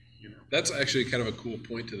 That's actually kind of a cool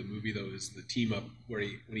point to the movie, though, is the team up where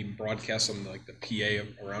when he broadcasts on like the PA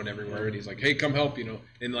around everywhere, and he's like, "Hey, come help,"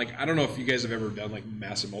 And like, I don't know if you guys have ever done like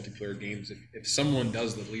massive multiplayer games. If someone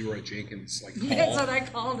does the Leroy Jenkins like call, that's what I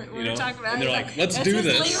called it. We were talking about. And they're it. like, "Let's That's do his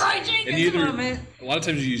this." Leroy Jenkins moment. A lot of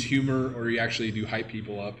times you use humor or you actually do hype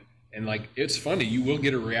people up, and like it's funny. You will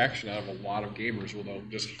get a reaction out of a lot of gamers where they'll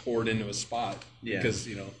just pour it into a spot because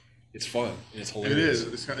it's fun and it's hilarious.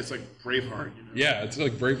 It is. It's like Braveheart. Yeah, it's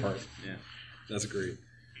like Braveheart. Yeah. That's great.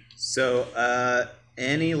 So,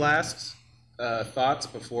 any last thoughts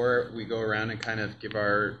before we go around and kind of give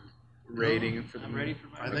our rating for the movie? I'm ready for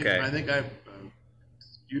my I think I've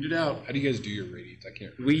spewed it out. How do you guys do your ratings? I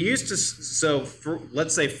can't. We used to. So,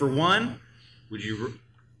 let's say for one, would you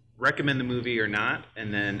recommend the movie or not?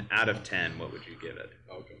 And then out of 10, what would you give it?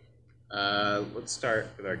 Okay. Let's start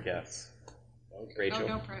with our guests. Okay. Rachel,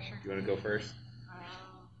 no pressure. Do you want to go first?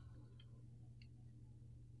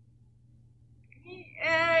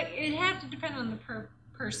 It'd have to depend on the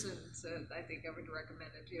person that I think I would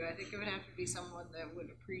recommend it to. I think it would have to be someone that would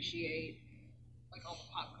appreciate like all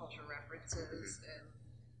the pop culture references and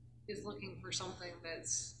is looking for something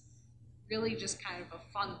that's really just kind of a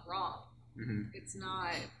fun romp. Mm-hmm. It's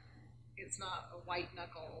not a white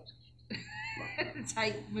knuckle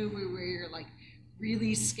type movie where you're like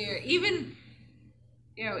really scared. Even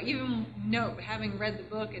having read the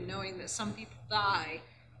book and knowing that some people die,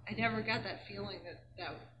 I never got that feeling that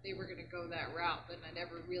they were going to go that route, and I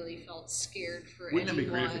never really felt scared for Wouldn't anyone. it be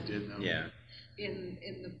great if it did, though? Yeah. In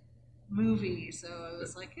the movie, so I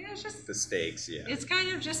was like, it's just the stakes. Yeah. It's kind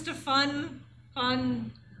of just a fun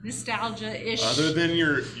nostalgia-ish. Other than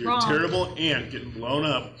your romp. terrible aunt getting blown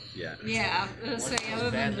up. Yeah. Yeah, What say goes other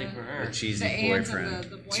than badly for her? The cheesy the aunt boyfriend. and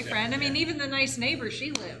the boyfriend. I mean, even the nice neighbor, she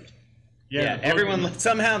lived. Yeah, in the book- everyone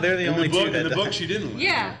somehow they're the in only the book, two that in the book she didn't live.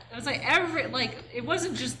 Yeah, it was like it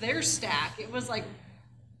wasn't just their stack. It was like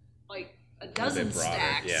a dozen bit broader,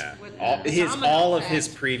 stacks. yeah. With All of his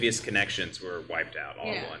effect. previous connections were wiped out all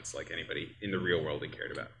Yeah. at once, like anybody in the real world he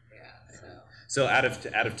cared about. Yeah. So out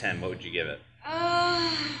of 10, what would you give it?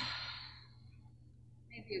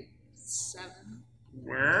 Maybe a 7.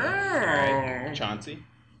 Wow. Chauncey?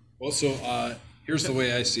 Well, so here's the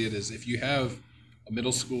way I see it: is if you have a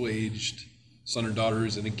middle school aged son or daughter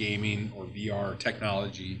who's into gaming or VR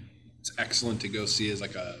technology, it's excellent to go see as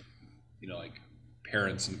like a, like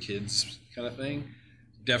parents and kids kind of thing.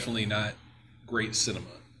 Definitely not great cinema.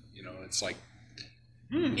 It's like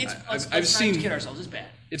I've seen. Kid ourselves. It's bad.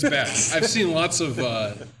 It's bad. I've seen lots of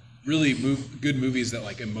really good movies that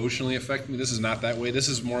like emotionally affect me. This is not that way. This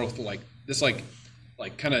is more of like this like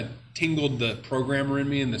kind of tingled the programmer in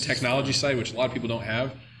me and the technology side, which a lot of people don't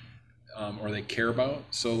have or they care about.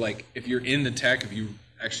 So like if you're in the tech, if you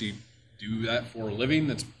actually do that for a living,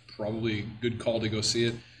 that's probably a good call to go see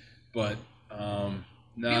it. But I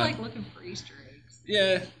not. feel like looking for Easter eggs.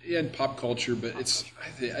 Yeah, and pop culture, but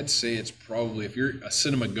I'd say it's probably, if you're a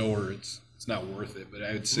cinema goer, it's not worth it. But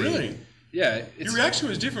I would say, Really? Yeah, Your reaction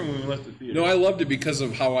was different when we left the theater. No, I loved it because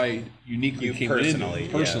of how I uniquely You came personally,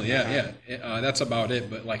 in. Personally, yeah. yeah. That's about it.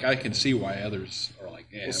 But like, I can see why others are like,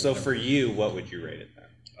 yeah. Well, so for you, what would you rate it then?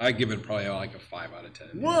 I give it probably like a 5 out of 10.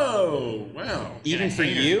 Whoa! Wow. Even for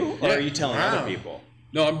you, or Yeah. are you telling Wow. other people?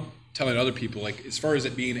 No, I'm telling other people, like, as far as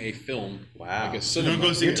it being a film, Wow. like a Don't cinema.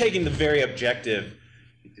 go see You're it. taking the very objective.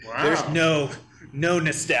 Wow. There's no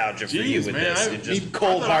nostalgia for you Jeez, with man, this. I- It's just I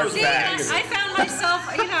cold thought I hard was- See, facts. I found myself,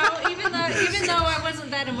 even though I wasn't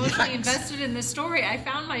that emotionally invested in the story, I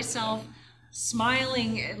found myself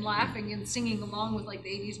smiling and laughing and singing along with like the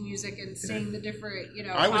 80s music and seeing the different,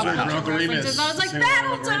 I was pop wearing culture Uncle Remus references. I was like, singing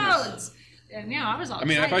along with Remus. Battletoads! And I was all I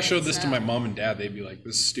mean, if I excited, showed this to so. my mom and dad, they'd be like,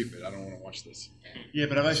 this is stupid. I don't want to watch this. Yeah,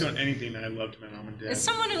 but if I showed anything that I loved my mom and dad. As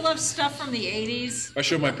someone who loves stuff from the 80s, If I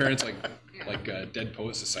showed my parents like Dead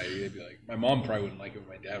Poet Society, they'd be like, my mom probably wouldn't like it,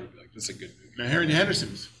 but my dad would be like, this is a good movie. Now, Harry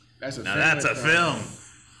Henderson's. That's a Now that's a film.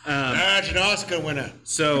 That's an Oscar winner.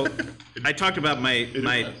 So I talked about my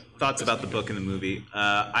was. thoughts about the book and the movie.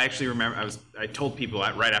 I actually remember I told people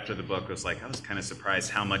right after the book, I was kind of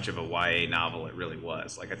surprised how much of a YA novel it really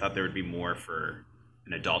was. Like I thought there would be more for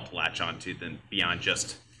an adult to latch onto than beyond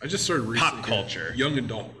just I just started reading Pop culture. Young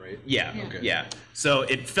adult, right? yeah. Yeah. Okay. Yeah. So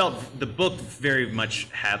it felt the book very much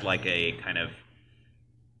had like a kind of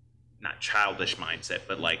not childish mindset,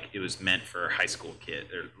 but like it was meant for a high school kid.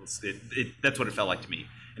 That's what it felt like to me.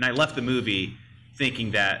 And I left the movie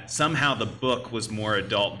thinking that somehow the book was more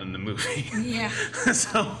adult than the movie. Yeah.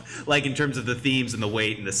 So, like in terms of the themes and the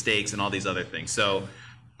weight and the stakes and all these other things. So,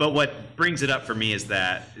 but what brings it up for me is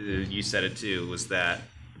that, you said it too, was that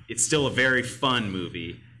it's still a very fun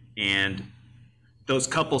movie, and those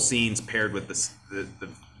couple scenes paired with the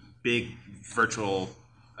big virtual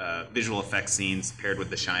visual effects scenes paired with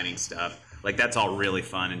the Shining stuff, like that's all really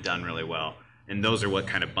fun and done really well. And those are what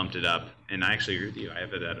kind of bumped it up. And I actually agree with you. I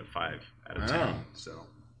have it at a 5 out of 10. Oh. So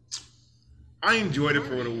I enjoyed it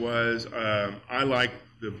for what it was. I like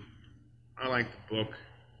the book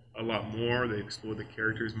a lot more. They explored the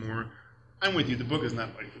characters more. I'm with you. The book is not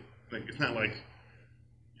like it's not like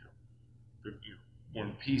War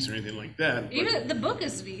and Peace or anything like that. Even the book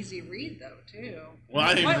is an easy read though too. Well,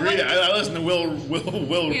 I didn't read it. I listened to Will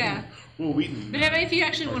Wheaton. But I mean, if you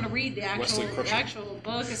actually want to read the Wesley Crusher. actual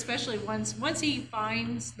book, especially once he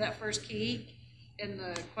finds that first key and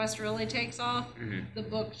the quest really takes off, the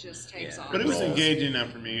book just takes off. But it was engaging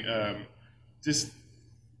enough for me. Just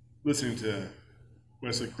listening to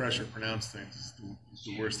Wesley Crusher pronounce things is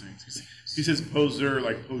the worst thing. He says poser,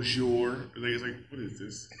 like poseur. It's like, what is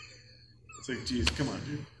this? It's like, geez, come on,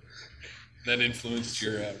 dude. That influenced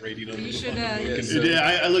your rating on the You should, book.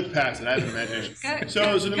 Yeah, I looked past it. I have an imagination.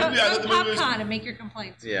 So the movie, I thought the movie was. PopCon and make your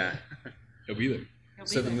complaints. yeah. He'll be there. He'll be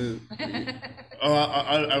So the there. movie. Oh,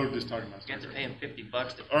 I was just talking about. You have to pay him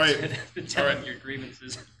 $50 to All right. to tell All him right. your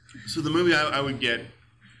grievances. So the movie, I would get.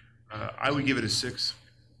 I would give it a 6.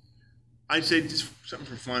 I'd say just something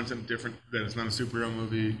for fun, something different. That it's not a superhero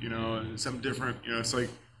movie, something different. It's like,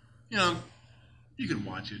 you can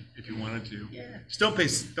watch it if you wanted to. Yeah. Just don't pay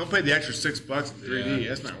the extra $6 in 3D. Yeah.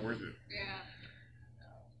 That's not worth it. Yeah.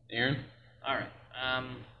 Aaron? All right.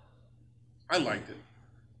 I liked it.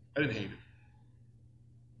 I didn't hate it.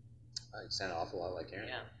 You sound awful lot like Aaron.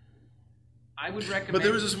 Yeah. I would recommend. But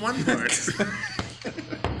there was this one part.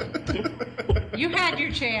 You had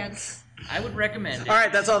your chance. I would recommend it. All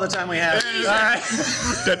right, that's all the time we have. All right.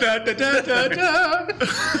 Da, da, da, da, da, da.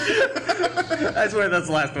 I swear that's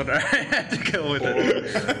the last one. All right, I had to go with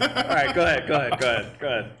it. All right, go ahead.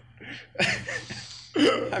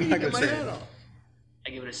 I'm not going to say it. I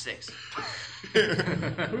give it a 6.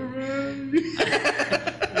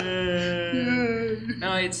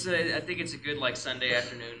 No, it's. I think it's a good Sunday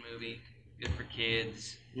afternoon movie. Good for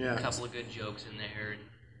kids. Yeah. A couple of good jokes in there.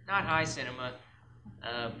 Not high cinema,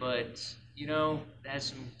 but it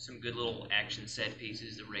has some good little action set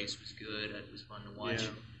pieces. The race was good. It was fun to watch. Yeah.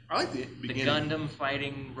 I like the The beginning. Gundam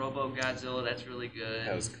fighting Robo Godzilla. That's really good.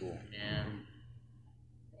 That was cool. And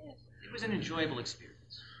it was an enjoyable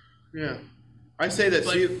experience. Yeah. I say that.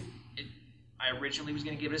 But I originally was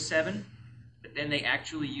going to give it a 7, but then they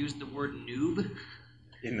actually used the word noob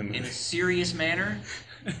In the movie. in a serious manner,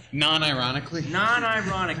 Non-ironically?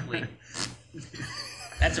 non-ironically.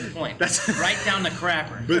 That's a point. That's right down the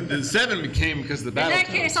crapper. But the 7 became because of the In battle. that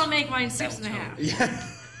case, I'll make mine 6.5. Yeah.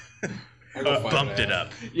 I'll go find Bumped that it out.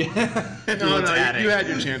 up. Yeah. No, you had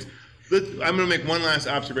your chance. I'm going to make one last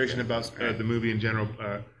observation about the movie in general,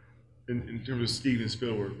 in terms of Steven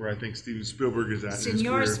Spielberg, where I think Steven Spielberg is at in his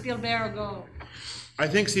Senor career. Spielbergo. I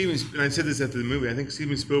think and I said this after the movie, I think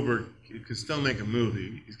Steven Spielberg can still make a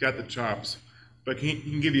movie. He's got the chops, but he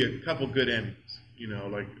can give you a couple good endings,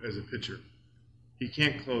 like as a pitcher. He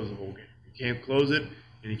can't close the whole game. He can't close it,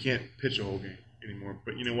 and he can't pitch a whole game anymore.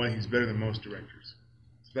 But you know what? He's better than most directors.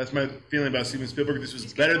 So that's my feeling about Steven Spielberg. This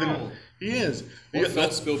was better than he is. What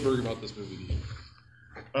felt Spielberg about this movie to you?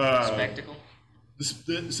 Spectacle.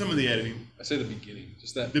 Some of the editing. I say the beginning,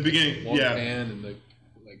 just that The beginning, long yeah. pan and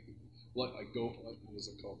what was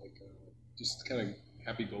it called? Just kind of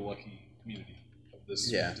happy-go-lucky community of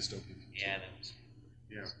this dystopian. Yeah, that was.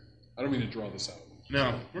 Yeah. I don't mean to draw this out.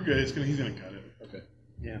 No, we're good. He's gonna cut it. Okay.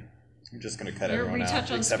 Yeah. I'm just going to cut We'll everyone out.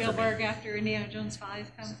 retouch on except for me. Spielberg after Indiana Jones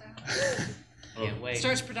 5 comes out. Can't wait.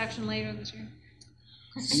 Starts production later this year.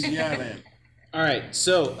 CGI land. All right,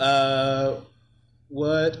 so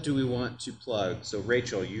what do we want to plug? So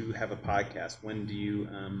Rachel, you have a podcast. When do you?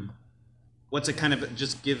 What's it kind of?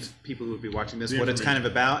 Just give people who would be watching this what it's kind of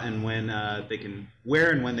about, and when where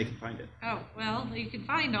and when they can find it. Oh, well, you can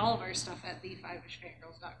find all of our stuff at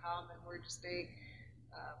the5ishfangirls.com, and we're just a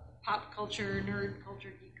pop culture, nerd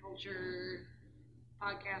culture, geek culture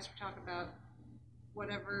podcast. We talk about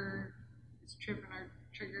whatever is tripping our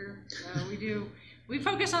trigger. We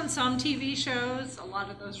focus on some TV shows. A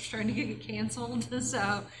lot of those are starting to get canceled,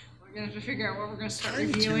 so we're going to have to figure out what we're going to start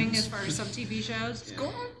reviewing as far as some TV shows.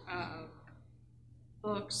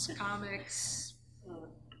 Books, comics,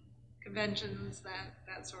 conventions,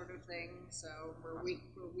 that sort of thing. So we're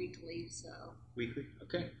weekly. So Weekly.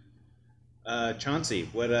 Okay. Chauncey,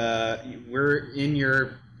 what we're in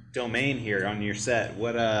your domain here on your set.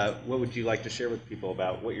 What would you like to share with people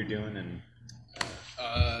about what you're doing and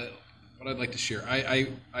what I'd like to share? I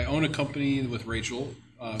own a company with Rachel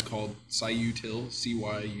called Cyutil,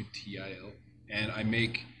 Cyutil, and I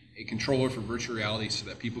make a controller for virtual reality so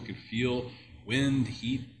that people can feel wind,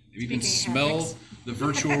 heat, maybe even smell the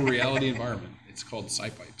virtual reality environment. It's called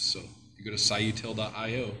SciPipes. So if you go to cyutil.io,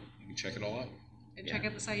 you can check it all out. and check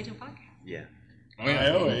out the Cyutil podcast. yeah? Oh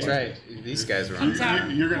yeah, That's right. These guys are on.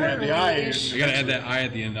 You're gonna have the eye. I gotta add that I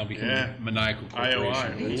at the end. I'll become Yeah. maniacal corporation.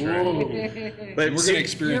 IOI. That's right. But We're see, gonna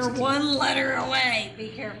experience You're it. one letter away. Be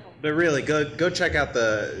careful. but really, go check out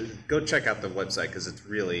the website because it's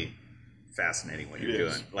really fascinating what you're It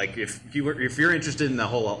is. doing. Like if you're interested in the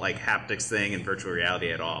whole like haptics thing and virtual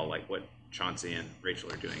reality at all, like what Chauncey and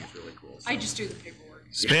Rachel are doing is really cool. So. I just do the paperwork.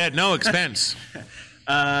 Spared no expense.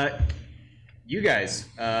 You guys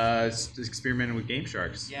experimenting with Game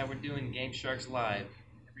Sharks. Yeah, we're doing Game Sharks Live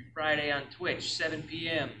every Friday on Twitch, 7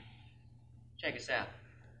 p.m. Check us out.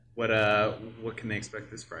 What can they expect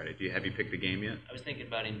this Friday? Have you picked a game yet? I was thinking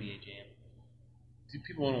about NBA Jam. Do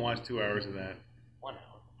people want to watch 2 hours of that? 1 hour.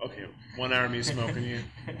 Okay, 1 hour of me smoking you.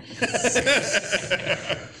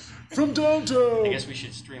 From downtown. I guess we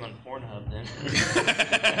should stream on Pornhub then.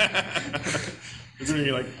 Is there any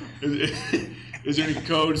is there any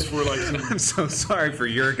codes for like some? I'm so sorry for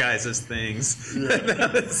your guys' things. Well,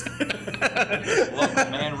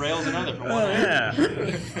 man rails another for 1 hour. Yeah.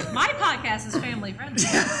 My podcast is family friendly.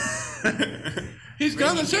 He's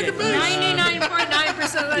got the second base.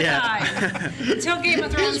 99.9% of the Yeah. time. Until Game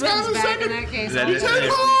of Thrones comes back, in that case. That I'll is- do it.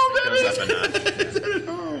 goes up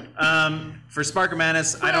a notch. For Spark of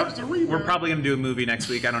Madness, we're probably gonna do a movie next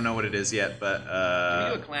week. I don't know what it is yet, but Can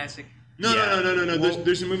we do a classic? No. We'll-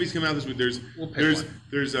 There's some movies coming out this week. There's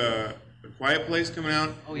a Quiet Place coming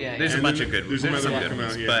out. Oh, yeah. there's yeah. a bunch of good There's ones. some other There's some ones good coming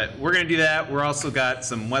ones. out, yeah. But we're gonna do that. We're also got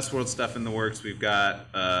some Westworld stuff in the works. We've got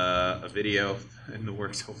a video in the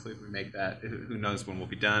works. Hopefully, we make that. Who knows when we'll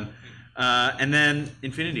be done? And then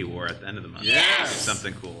Infinity War at the end of the month. Yes!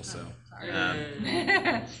 Something cool. So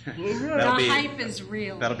The that'll be hype is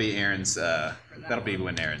real. that'll be Aaron's. That'll be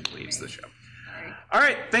when Aaron leaves the show. Alright. All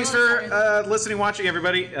right. Thanks for listening, watching,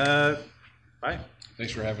 everybody. Bye.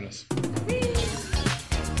 Thanks for having us. Whee!